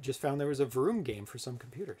 I just found there was a Vroom game for some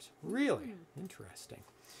computers. Really? Interesting.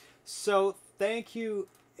 So, thank you,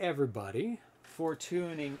 everybody, for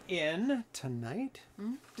tuning in tonight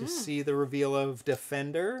to see the reveal of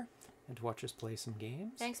Defender and to watch us play some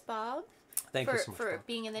games. Thanks, Bob. Thank you so much, for Bob.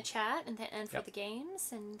 being in the chat and for the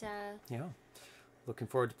games. And yeah. Looking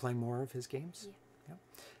forward to playing more of his games.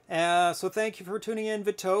 Yeah. So thank you for tuning in.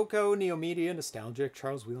 Vitoko, Neo Media, Nostalgic,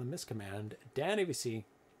 Charles Whelan, Miscommand, Dan ABC,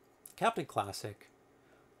 Captain Classic,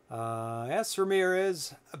 S.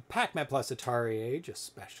 Ramirez, Pac-Man Plus Atari Age,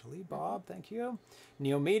 especially Bob, thank you.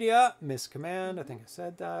 Neo Media, Miscommand, I think I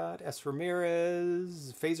said that. S.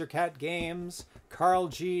 Ramirez, Phaser Cat Games, Carl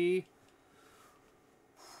G.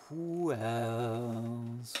 Who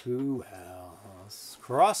else?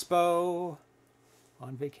 Crossbow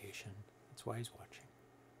on vacation. That's why he's watching.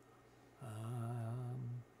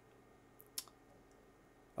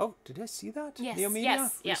 Oh, did I see that? Yes, Neo Media?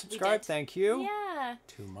 yes, Resubscribe, thank you. Yeah.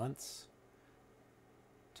 2 months.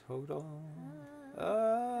 Total.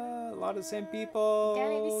 A lot of the same people.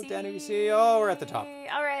 Dan ABC. Oh, we're at the top.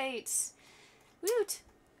 All right. Woot.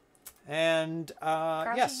 And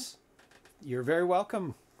yes, you're very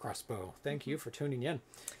welcome, Crossbow. Thank you for tuning in.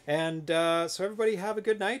 And so everybody have a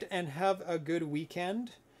good night and have a good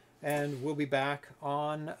weekend. And we'll be back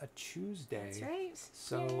on a Tuesday. That's right.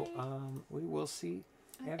 So we will see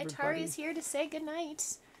everybody. Atari's here to say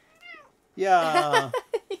goodnight. Yeah,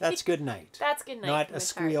 that's good night. That's good night. Not a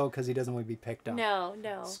squeal because he doesn't want to be picked up. No.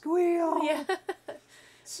 Squeal. Yeah.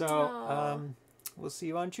 So we'll see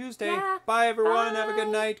you on Tuesday. Yeah. Bye, everyone. Bye. Have a good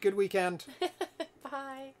night. Good weekend.